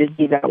there be a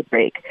disease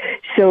outbreak.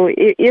 So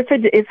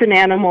if an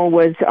animal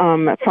was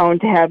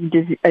found to have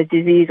a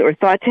disease or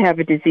thought to have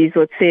a disease,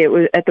 let's say it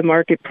was at the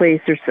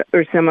marketplace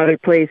or some other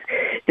place,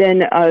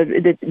 then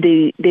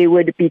they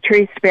would be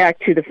traced back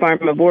to the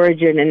farm of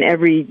origin and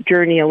every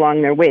journey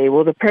along their way.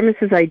 Well, the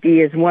premises ID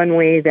is one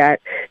way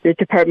that the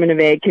Department of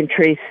Ag can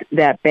trace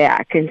that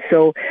back. And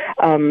so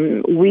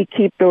we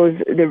keep those,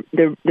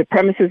 the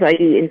premises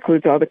ID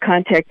includes all the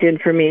contact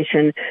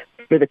information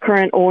for the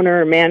current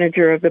owner or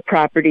manager of the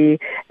property,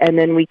 and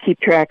then we keep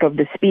track of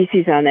the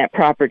species on that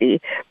property.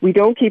 We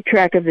don't keep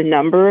track of the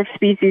number of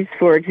species.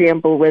 For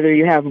example, whether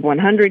you have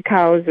 100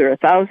 cows or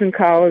 1,000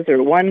 cows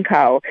or one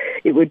cow,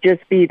 it would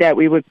just be that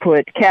we would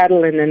put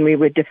cattle and then we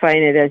would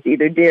define it as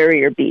either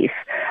dairy or beef.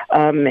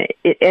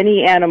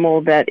 Any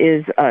animal that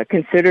is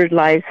considered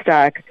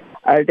livestock,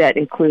 that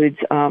includes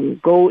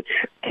goats,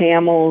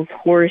 camels,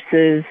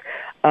 horses,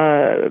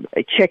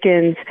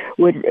 chickens,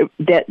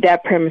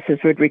 that premises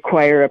would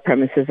require a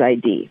premises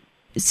ID.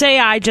 Say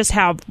I just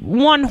have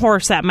one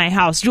horse at my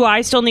house. Do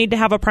I still need to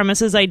have a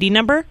premises ID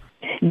number?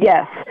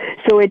 Yes.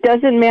 So it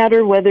doesn't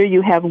matter whether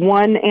you have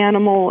one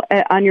animal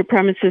on your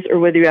premises or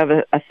whether you have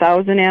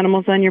 1,000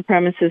 animals on your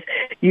premises.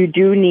 You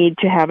do need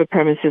to have a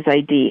premises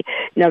ID.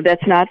 Now,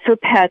 that's not for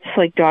pets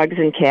like dogs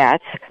and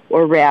cats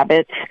or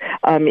rabbits.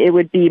 It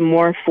would be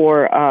more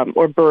for,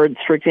 or birds,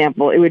 for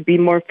example. It would be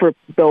more for,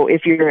 though,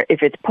 if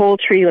it's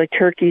poultry like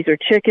turkeys or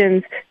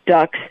chickens,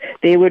 ducks,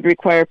 they would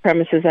require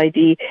premises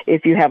ID.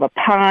 If you have a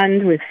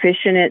pond with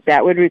fish in it,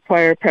 that would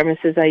require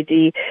premises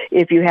ID.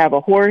 If you have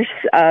a horse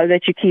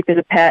that you keep as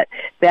a pet,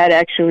 that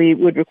actually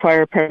would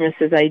require a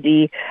premises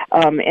ID.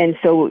 And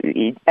so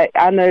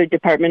on the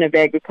Department of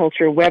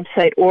Agriculture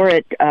website or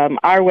at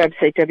our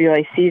website,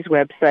 WIC's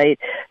website,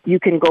 you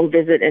can go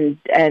visit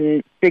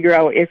and figure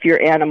out if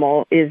your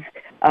animal is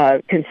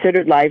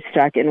considered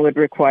livestock and would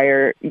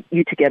require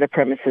you to get a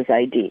premises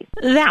ID.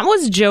 That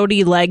was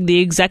Jody Legg, the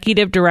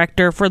executive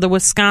director for the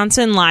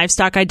Wisconsin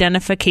Livestock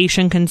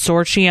Identification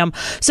Consortium.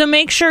 So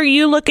make sure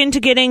you look into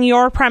getting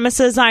your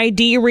premises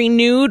ID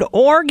renewed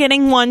or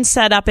getting one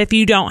set up if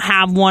you don't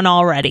have one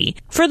already.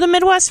 For the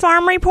Midwest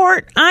Farm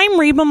Report, I'm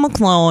Reba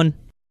McClone.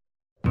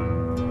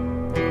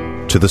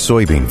 To the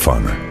soybean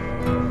farmer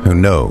who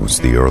knows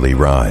the early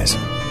rise,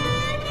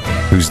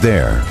 who's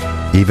there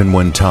even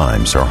when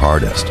times are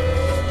hardest,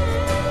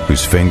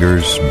 whose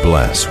fingers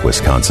bless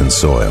Wisconsin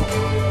soil,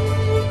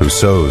 who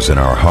sows in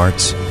our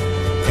hearts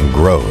and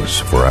grows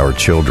for our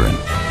children.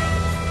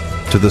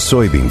 To the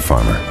soybean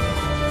farmer,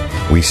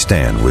 we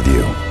stand with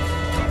you.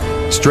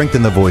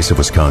 Strengthen the voice of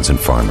Wisconsin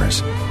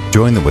farmers.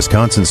 Join the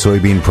Wisconsin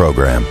Soybean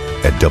Program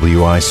at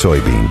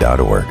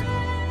wisoybean.org.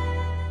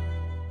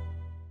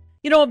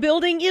 You know, a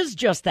building is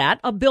just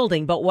that, a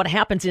building, but what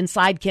happens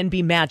inside can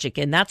be magic,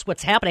 and that's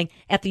what's happening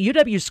at the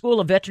UW School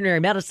of Veterinary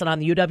Medicine on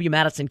the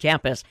UW-Madison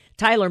campus.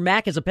 Tyler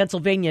Mack is a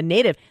Pennsylvania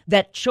native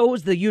that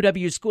chose the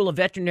UW School of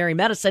Veterinary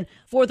Medicine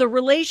for the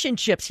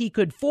relationships he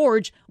could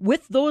forge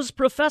with those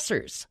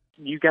professors.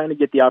 You kind of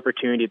get the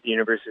opportunity at the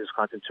University of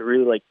Wisconsin to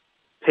really,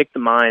 pick the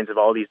minds of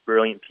all these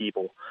brilliant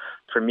people.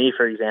 For me,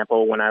 for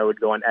example, when I would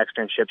go on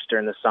externships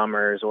during the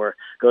summers or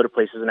go to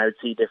places and I would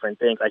see different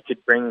things, I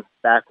could bring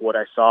back what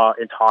I saw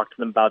and talk to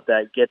them about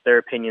that, get their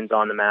opinions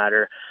on the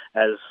matter.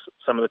 As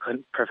some of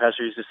the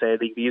professors used to say,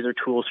 these are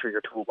tools for your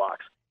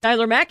toolbox.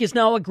 Tyler Mack is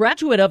now a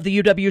graduate of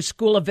the UW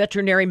School of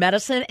Veterinary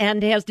Medicine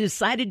and has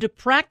decided to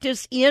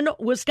practice in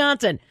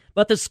Wisconsin.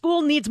 But the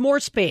school needs more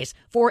space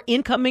for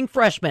incoming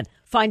freshmen.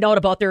 Find out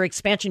about their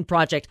expansion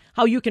project,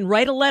 how you can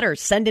write a letter,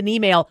 send an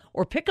email,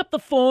 or pick up the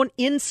phone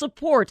in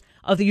support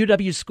of the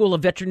UW School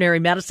of Veterinary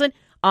Medicine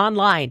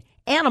online.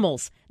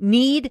 Animals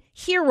need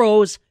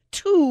heroes.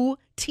 2TOO.com.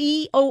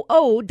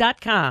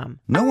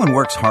 No one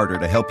works harder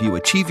to help you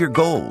achieve your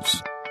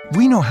goals.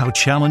 We know how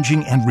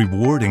challenging and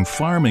rewarding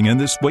farming and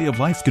this way of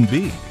life can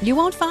be. You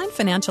won't find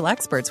financial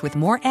experts with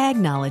more ag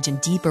knowledge and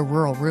deeper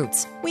rural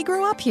roots. We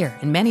grew up here,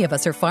 and many of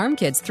us are farm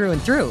kids through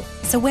and through.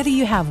 So whether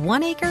you have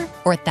 1 acre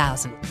or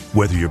 1,000.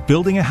 Whether you're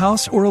building a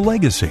house or a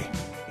legacy.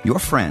 Your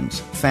friends,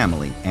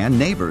 family, and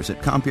neighbors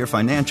at Compeer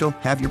Financial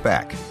have your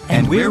back.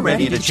 And we're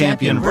ready to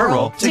champion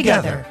rural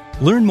together.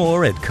 Learn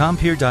more at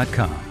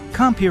Compeer.com.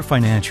 Compeer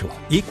Financial,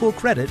 Equal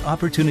Credit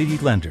Opportunity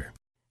Lender.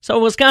 So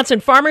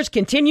Wisconsin farmers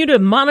continue to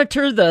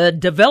monitor the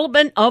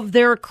development of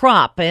their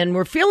crop, and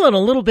we're feeling a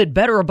little bit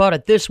better about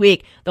it this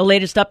week. The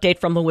latest update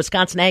from the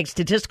Wisconsin Ag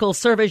Statistical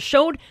Service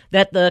showed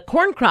that the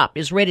corn crop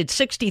is rated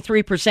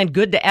 63%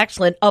 good to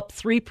excellent, up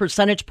 3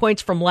 percentage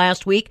points from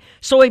last week.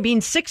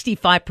 Soybeans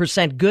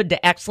 65% good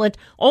to excellent,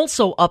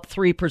 also up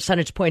 3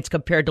 percentage points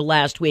compared to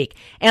last week.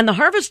 And the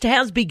harvest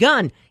has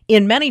begun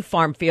in many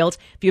farm fields.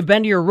 If you've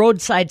been to your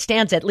roadside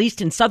stands, at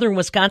least in southern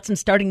Wisconsin,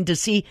 starting to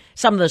see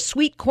some of the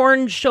sweet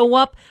corn show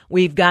up.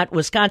 We've got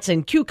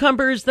Wisconsin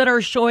cucumbers that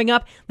are showing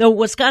up. The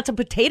Wisconsin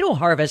potato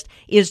harvest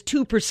is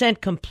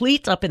 2%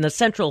 complete up in the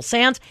central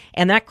sands,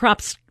 and that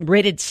crop's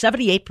rated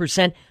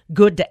 78%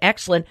 good to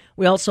excellent.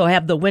 We also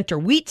have the winter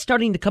wheat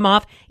starting to come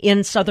off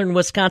in southern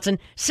Wisconsin.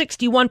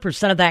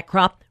 61% of that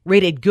crop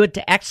rated good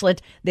to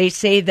excellent. They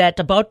say that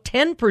about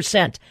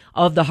 10%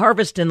 of the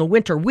harvest in the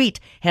winter wheat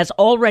has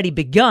already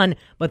begun,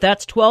 but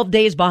that's 12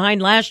 days behind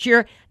last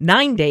year,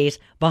 9 days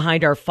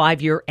behind our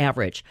 5-year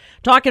average.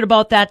 Talking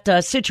about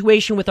that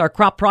situation with our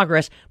crop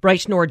progress,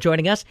 Bryce Knorr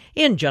joining us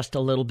in just a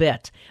little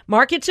bit.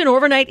 Markets in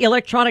overnight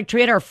electronic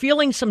trade are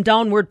feeling some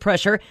downward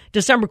pressure.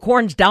 December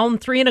corn's down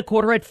 3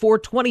 1/4 at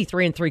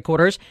 423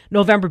 3/4.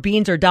 November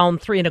beans are down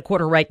 3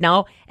 1/4 right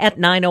now at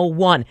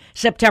 901.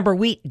 September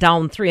wheat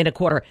down 3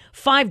 1/4.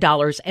 5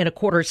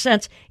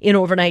 $5.25 in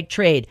overnight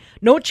trade.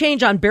 No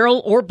change on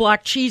barrel or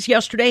block cheese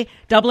yesterday.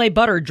 AA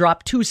butter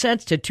dropped 2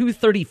 cents to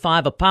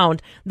 $2.35 a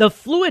pound. The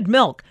fluid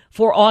milk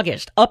for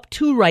August up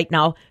 2 right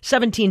now,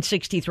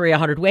 $17.63 a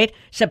hundredweight.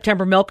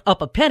 September milk up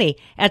a penny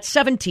at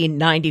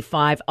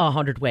 $17.95 a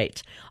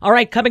hundredweight. All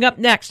right, coming up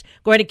next,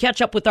 going to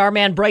catch up with our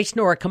man Bryce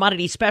Knorr,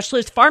 commodity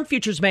specialist, Farm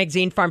Futures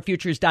Magazine,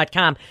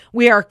 farmfutures.com.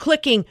 We are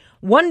clicking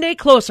one day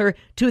closer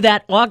to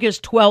that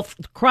August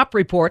 12th crop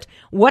report.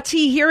 What's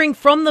he hearing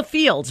from the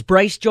fields?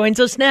 Bryce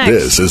joins us next.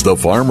 This is the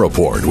Farm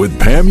Report with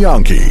Pam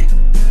Jahnke.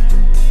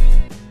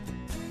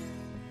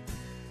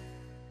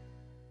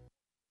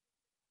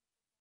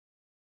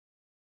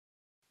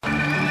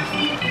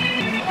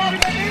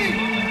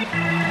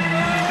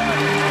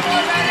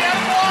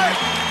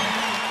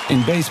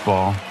 In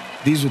baseball,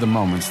 these are the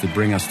moments that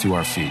bring us to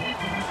our feet.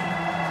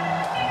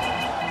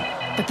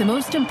 But the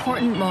most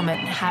important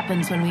moment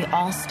happens when we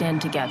all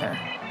stand together.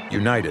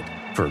 United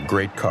for a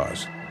great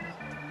cause.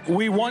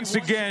 We once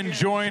again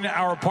join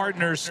our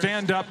partners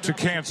Stand Up to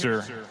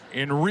Cancer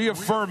in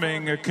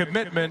reaffirming a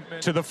commitment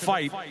to the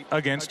fight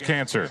against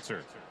cancer.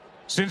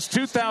 Since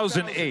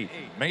 2008,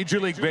 Major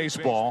League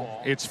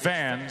Baseball, its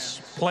fans,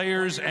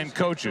 players, and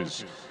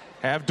coaches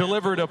have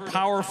delivered a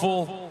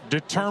powerful,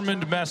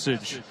 determined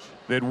message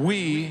that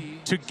we,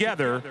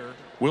 together,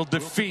 will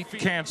defeat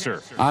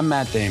cancer. I'm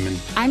Matt Damon.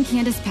 I'm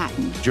Candace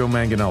Patton. Joe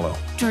Manganiello.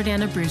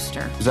 Jordana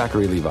Brewster.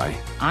 Zachary Levi.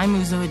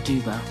 I'm Uzo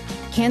Aduba.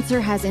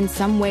 Cancer has in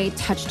some way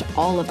touched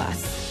all of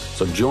us.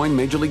 So join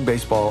Major League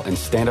Baseball and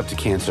Stand Up to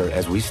Cancer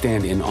as we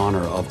stand in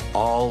honor of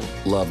all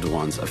loved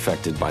ones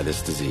affected by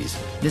this disease.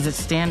 Visit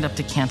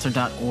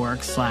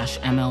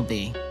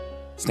standuptocancer.org/MLB.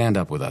 Stand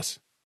up with us.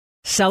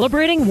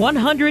 Celebrating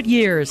 100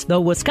 years,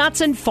 the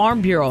Wisconsin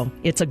Farm Bureau.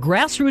 It's a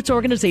grassroots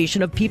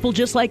organization of people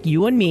just like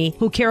you and me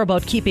who care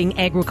about keeping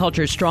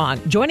agriculture strong.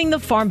 Joining the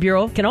Farm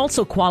Bureau can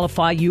also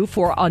qualify you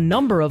for a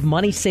number of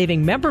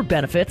money-saving member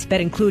benefits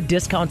that include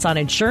discounts on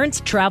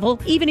insurance,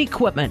 travel, even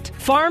equipment.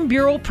 Farm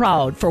Bureau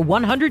proud for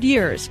 100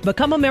 years.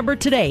 Become a member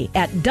today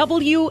at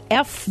WFBF.com.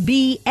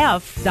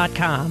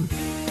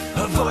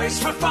 A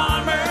voice for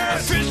farmers, a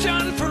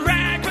vision for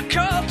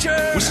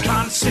agriculture.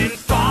 Wisconsin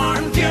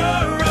Farm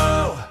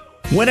Bureau.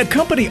 When a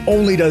company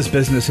only does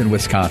business in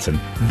Wisconsin,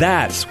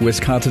 that's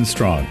Wisconsin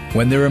Strong.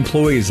 When their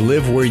employees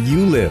live where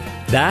you live,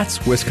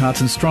 that's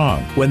Wisconsin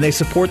Strong. When they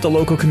support the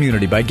local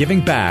community by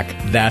giving back,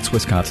 that's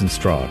Wisconsin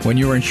Strong. When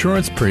your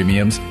insurance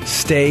premiums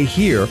stay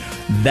here,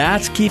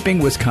 that's keeping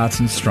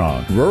Wisconsin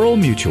strong. Rural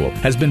Mutual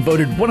has been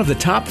voted one of the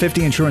top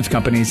 50 insurance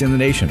companies in the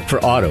nation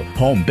for auto,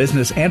 home,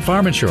 business, and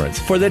farm insurance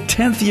for the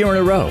 10th year in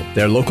a row.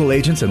 Their local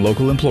agents and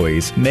local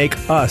employees make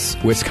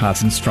us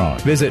Wisconsin strong.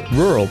 Visit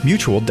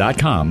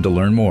ruralmutual.com to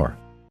learn more.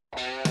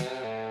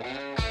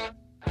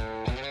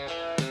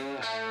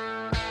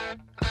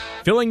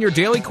 Filling your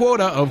daily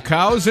quota of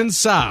cows and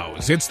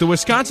sows. It's the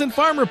Wisconsin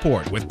Farm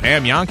Report with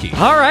Pam Jahnke.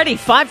 All righty,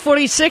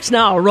 5:46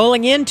 now,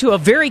 rolling into a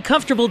very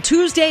comfortable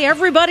Tuesday.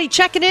 Everybody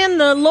checking in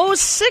the low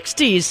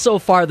 60s so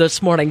far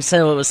this morning,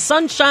 so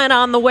sunshine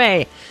on the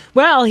way.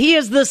 Well, he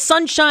is the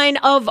sunshine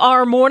of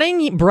our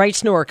morning.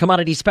 Bryce Knorr,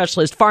 commodity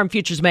specialist, Farm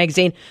Futures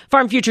Magazine,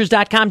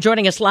 farmfutures.com,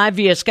 joining us live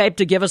via Skype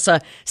to give us a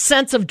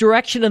sense of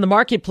direction in the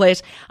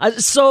marketplace.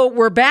 So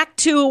we're back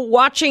to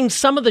watching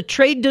some of the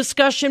trade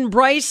discussion,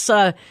 Bryce.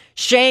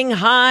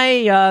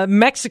 Shanghai,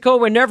 Mexico,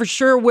 we're never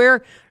sure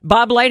where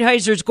Bob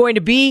Lighthizer is going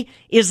to be.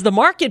 Is the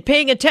market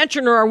paying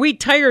attention, or are we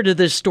tired of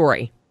this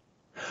story?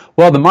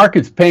 Well, the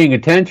market's paying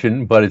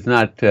attention, but it's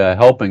not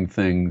helping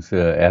things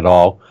at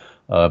all.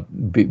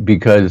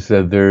 Because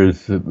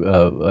there's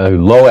a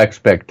low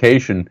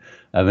expectation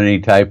of any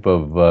type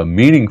of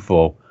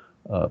meaningful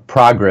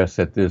progress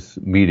at this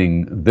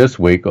meeting this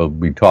week. I'll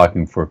be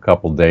talking for a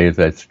couple days.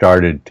 That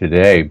started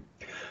today.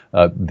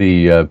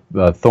 The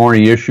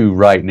thorny issue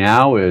right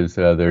now is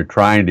they're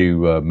trying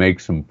to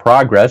make some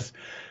progress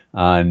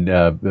on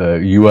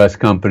U.S.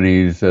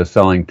 companies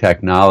selling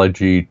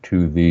technology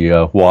to the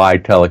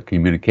Huawei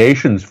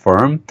telecommunications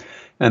firm.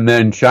 And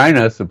then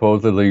China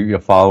supposedly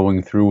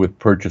following through with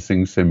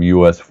purchasing some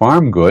U.S.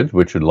 farm goods,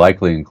 which would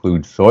likely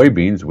include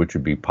soybeans, which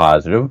would be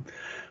positive.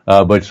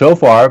 But so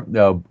far,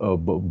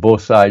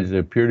 both sides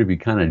appear to be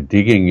kind of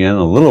digging in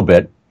a little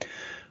bit.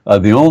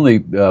 The only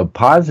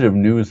positive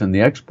news on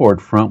the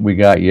export front we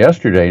got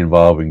yesterday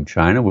involving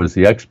China was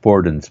the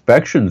export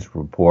inspections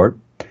report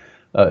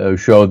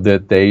showed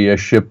that they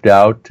shipped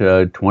out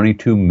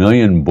 22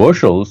 million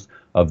bushels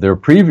of their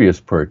previous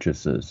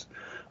purchases.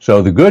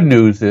 So the good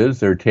news is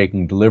they're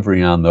taking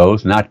delivery on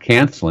those, not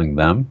canceling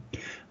them.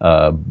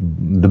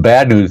 The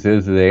bad news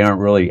is they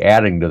aren't really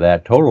adding to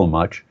that total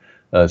much.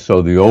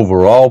 So the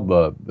overall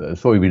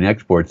soybean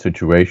export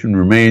situation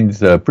remains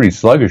pretty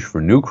sluggish for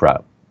new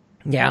crop.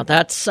 Yeah,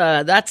 that's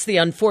the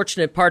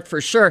unfortunate part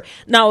for sure.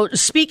 Now,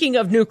 speaking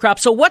of new crop,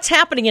 so what's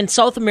happening in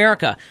South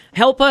America?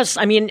 Help us.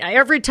 I mean,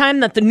 every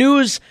time that the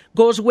news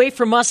goes away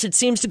from us, it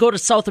seems to go to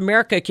South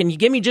America. Can you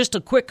give me just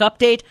a quick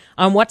update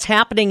on what's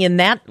happening in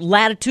that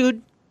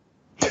latitude?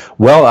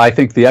 Well, I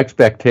think the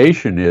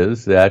expectation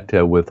is that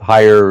with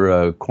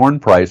higher corn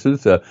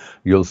prices,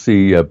 you'll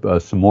see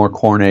some more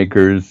corn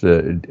acres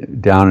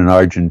down in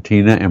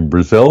Argentina and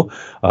Brazil.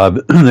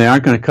 They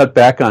aren't going to cut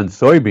back on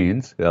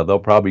soybeans. They'll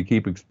probably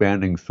keep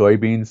expanding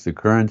soybeans. The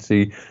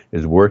currency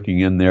is working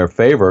in their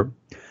favor.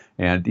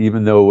 And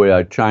even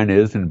though China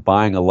isn't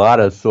buying a lot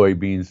of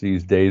soybeans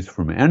these days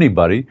from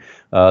anybody,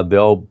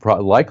 they'll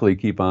likely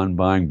keep on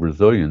buying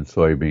Brazilian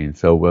soybeans.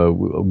 So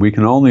we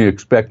can only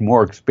expect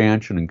more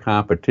expansion and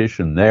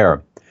competition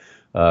there.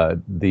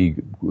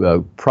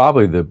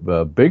 Probably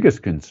the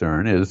biggest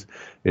concern is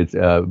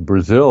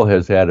Brazil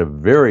has had a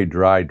very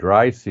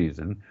dry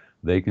season.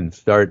 They can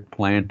start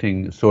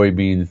planting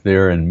soybeans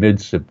there in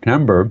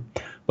mid-September,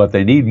 but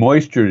they need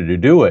moisture to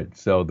do it.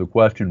 So the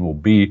question will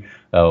be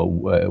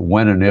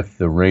when and if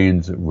the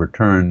rains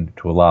return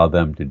to allow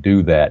them to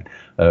do that.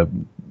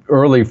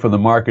 Early for the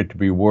market to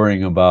be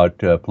worrying about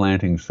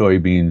planting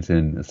soybeans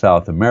in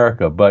South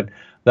America, but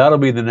that'll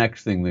be the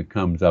next thing that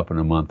comes up in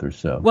a month or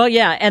so. Well,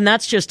 yeah, and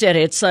that's just it.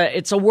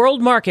 It's a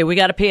world market. We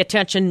got to pay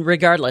attention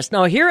regardless.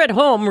 Now, here at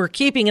home, we're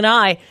keeping an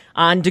eye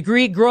on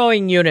degree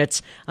growing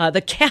units,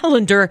 the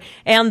calendar,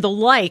 and the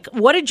like.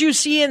 What did you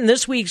see in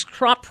this week's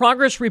crop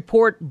progress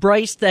report,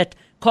 Bryce, that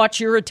caught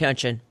your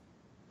attention?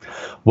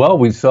 Well,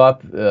 we saw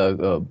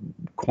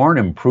corn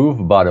improve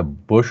about a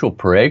bushel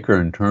per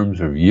acre in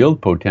terms of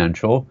yield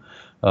potential,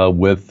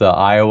 with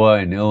Iowa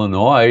and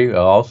Illinois,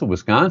 also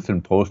Wisconsin,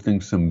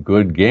 posting some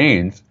good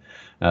gains.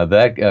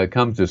 That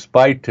comes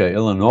despite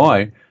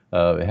Illinois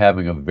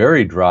having a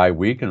very dry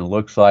week, and it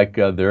looks like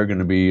they're going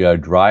to be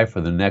dry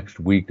for the next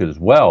week as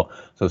well.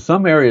 So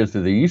some areas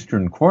of the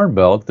eastern Corn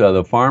Belt,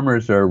 the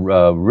farmers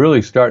are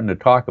really starting to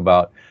talk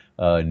about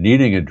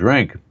needing a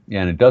drink,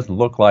 and it doesn't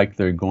look like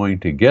they're going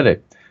to get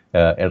it,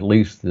 at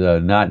least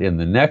not in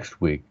the next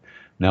week.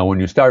 Now,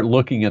 when you start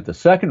looking at the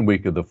second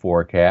week of the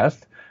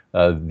forecast,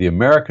 the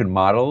American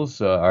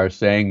models are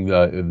saying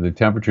the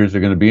temperatures are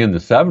going to be in the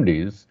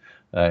 70s,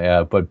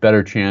 but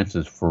better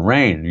chances for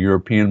rain.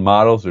 European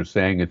models are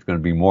saying it's going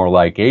to be more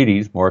like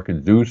 80s, more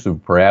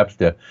conducive perhaps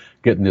to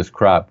getting this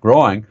crop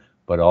growing,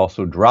 but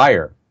also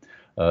drier.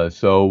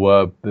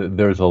 So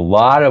there's a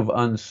lot of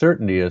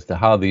uncertainty as to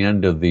how the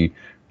end of the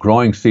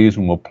growing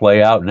season will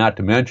play out, not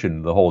to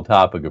mention the whole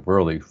topic of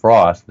early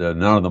frost.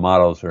 None of the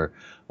models are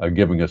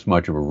giving us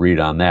much of a read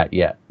on that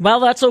yet. Well,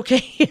 that's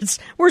okay.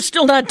 We're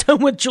still not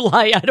done with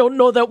July. I don't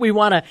know that we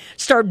want to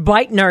start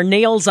biting our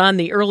nails on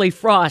the early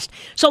frost.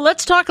 So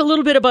let's talk a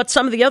little bit about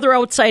some of the other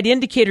outside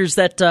indicators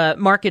that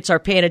markets are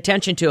paying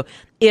attention to.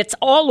 It's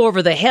all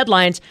over the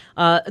headlines.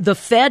 The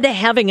Fed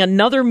having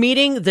another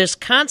meeting, this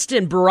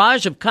constant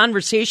barrage of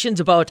conversations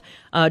about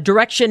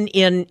direction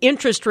in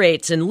interest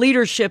rates and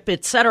leadership,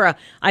 et cetera.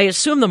 I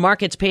assume the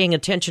market's paying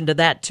attention to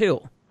that,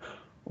 too.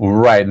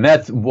 Right, and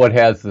that's what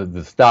has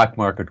the stock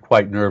market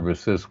quite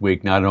nervous this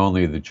week, not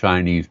only the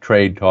Chinese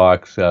trade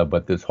talks,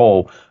 but this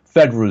whole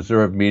Federal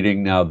Reserve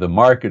meeting. Now, the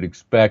market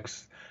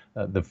expects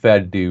the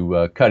Fed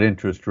to cut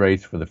interest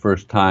rates for the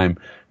first time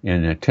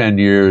in 10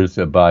 years,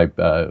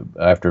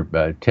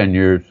 after 10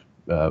 years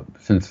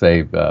since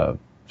they've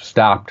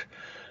stopped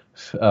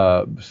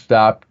for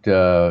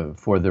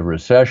the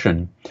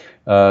recession,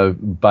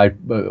 by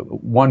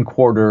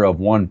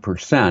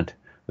 0.25%.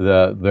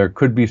 There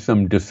could be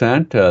some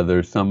dissent.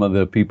 There's some of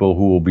the people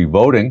who will be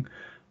voting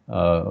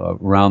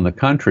around the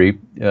country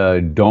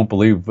don't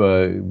believe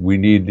we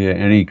need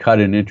any cut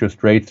in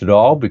interest rates at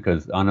all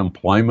because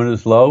unemployment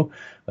is low.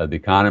 The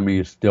economy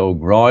is still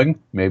growing,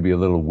 maybe a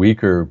little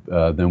weaker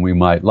than we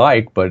might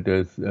like, but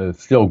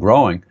it's still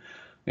growing.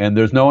 And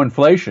there's no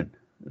inflation.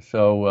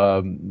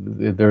 So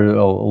there are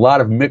a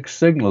lot of mixed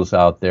signals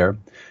out there.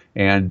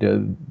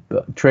 And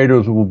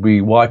traders will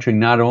be watching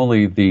not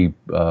only the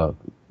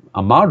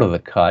amount of the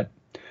cut,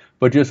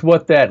 but just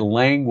what that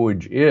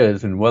language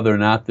is and whether or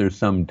not there's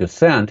some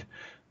dissent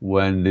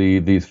when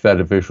these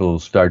Fed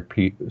officials start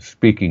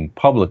speaking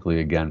publicly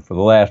again. For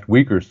the last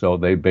week or so,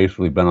 they've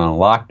basically been on a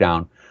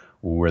lockdown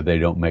where they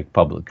don't make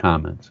public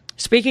comments.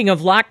 Speaking of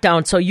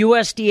lockdown, so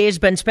USDA has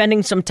been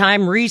spending some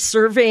time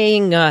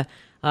resurveying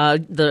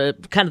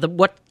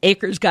what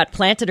acres got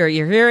planted. Are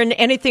you hearing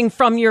anything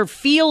from your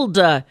field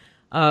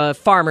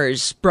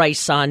farmers,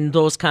 Bryce, on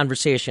those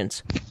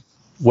conversations?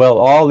 Well,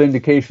 all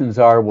indications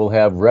are we'll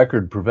have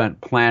record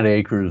prevent plant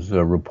acres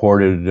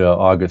reported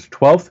August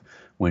 12th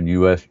when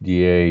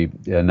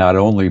USDA not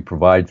only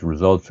provides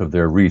results of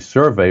their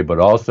resurvey, but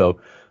also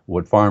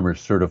what farmers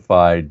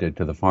certified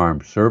to the Farm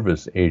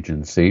Service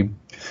Agency.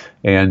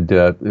 And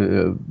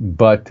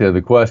but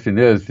the question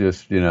is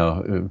just,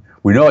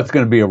 we know it's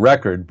going to be a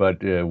record,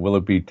 but will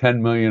it be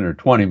 10 million or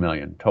 20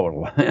 million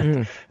total?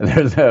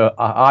 There's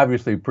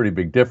obviously a pretty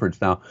big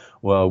difference. Now,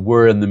 well,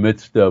 we're in the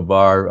midst of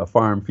our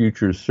Farm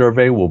Futures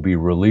Survey. We'll be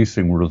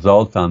releasing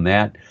results on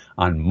that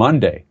on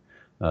Monday.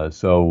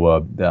 So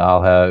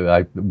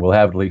we'll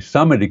have at least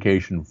some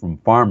indication from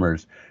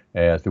farmers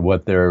as to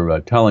what they're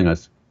telling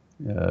us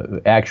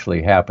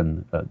actually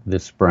happened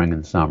this spring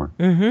and summer.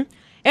 Mm-hmm.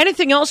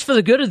 Anything else for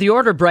the good of the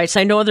order, Bryce?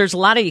 I know there's a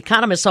lot of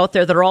economists out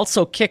there that are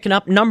also kicking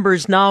up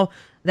numbers now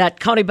that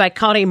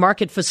county-by-county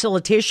market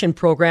facilitation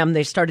program.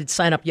 They started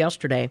sign up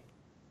yesterday.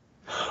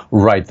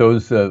 Right.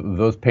 Those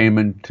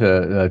payment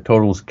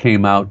totals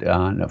came out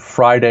on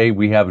Friday.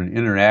 We have an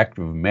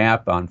interactive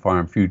map on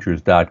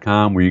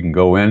farmfutures.com where you can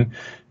go in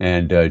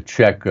and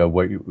check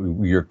what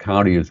your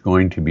county is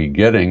going to be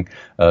getting.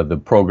 The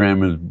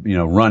program is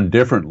run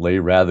differently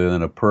rather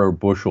than a per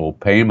bushel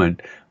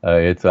payment.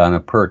 It's on a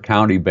per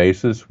county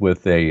basis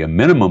with a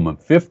minimum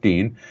of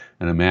 15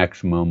 and a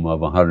maximum of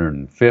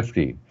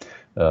 150.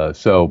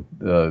 So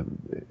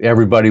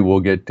everybody will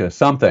get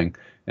something.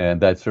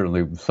 And that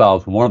certainly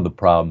solves one of the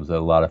problems that a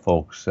lot of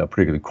folks,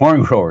 particularly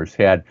corn growers,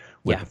 had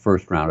with the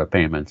first round of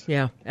payments.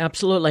 Yeah,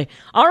 absolutely.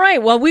 All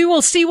right, well, we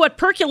will see what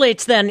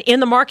percolates then in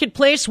the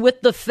marketplace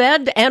with the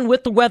Fed and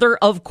with the weather,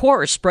 of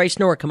course. Bryce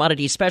Noor,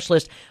 commodity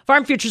specialist,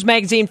 Farm Futures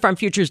Magazine,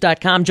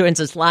 farmfutures.com, joins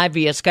us live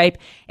via Skype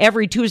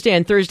every Tuesday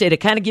and Thursday to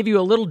kind of give you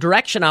a little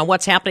direction on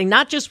what's happening,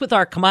 not just with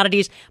our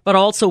commodities, but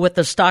also with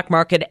the stock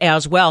market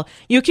as well.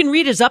 You can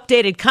read his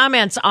updated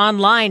comments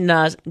online,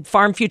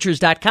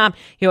 farmfutures.com.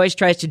 He always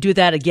tries to do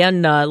that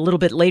again a little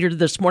bit later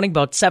this morning,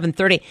 about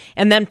 7:30.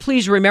 And then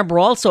please remember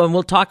also, and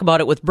we'll talk about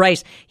it with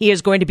Bryce, he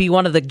is going to be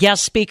one of the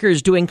guest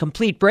speakers doing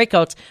complete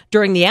breakouts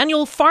during the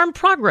annual Farm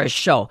Progress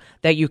Show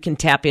that you can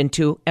tap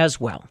into as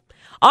well.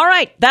 All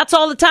right, that's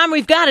all the time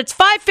we've got. It's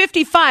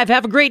 5:55.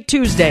 Have a great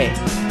Tuesday.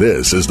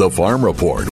 This is the Farm Report.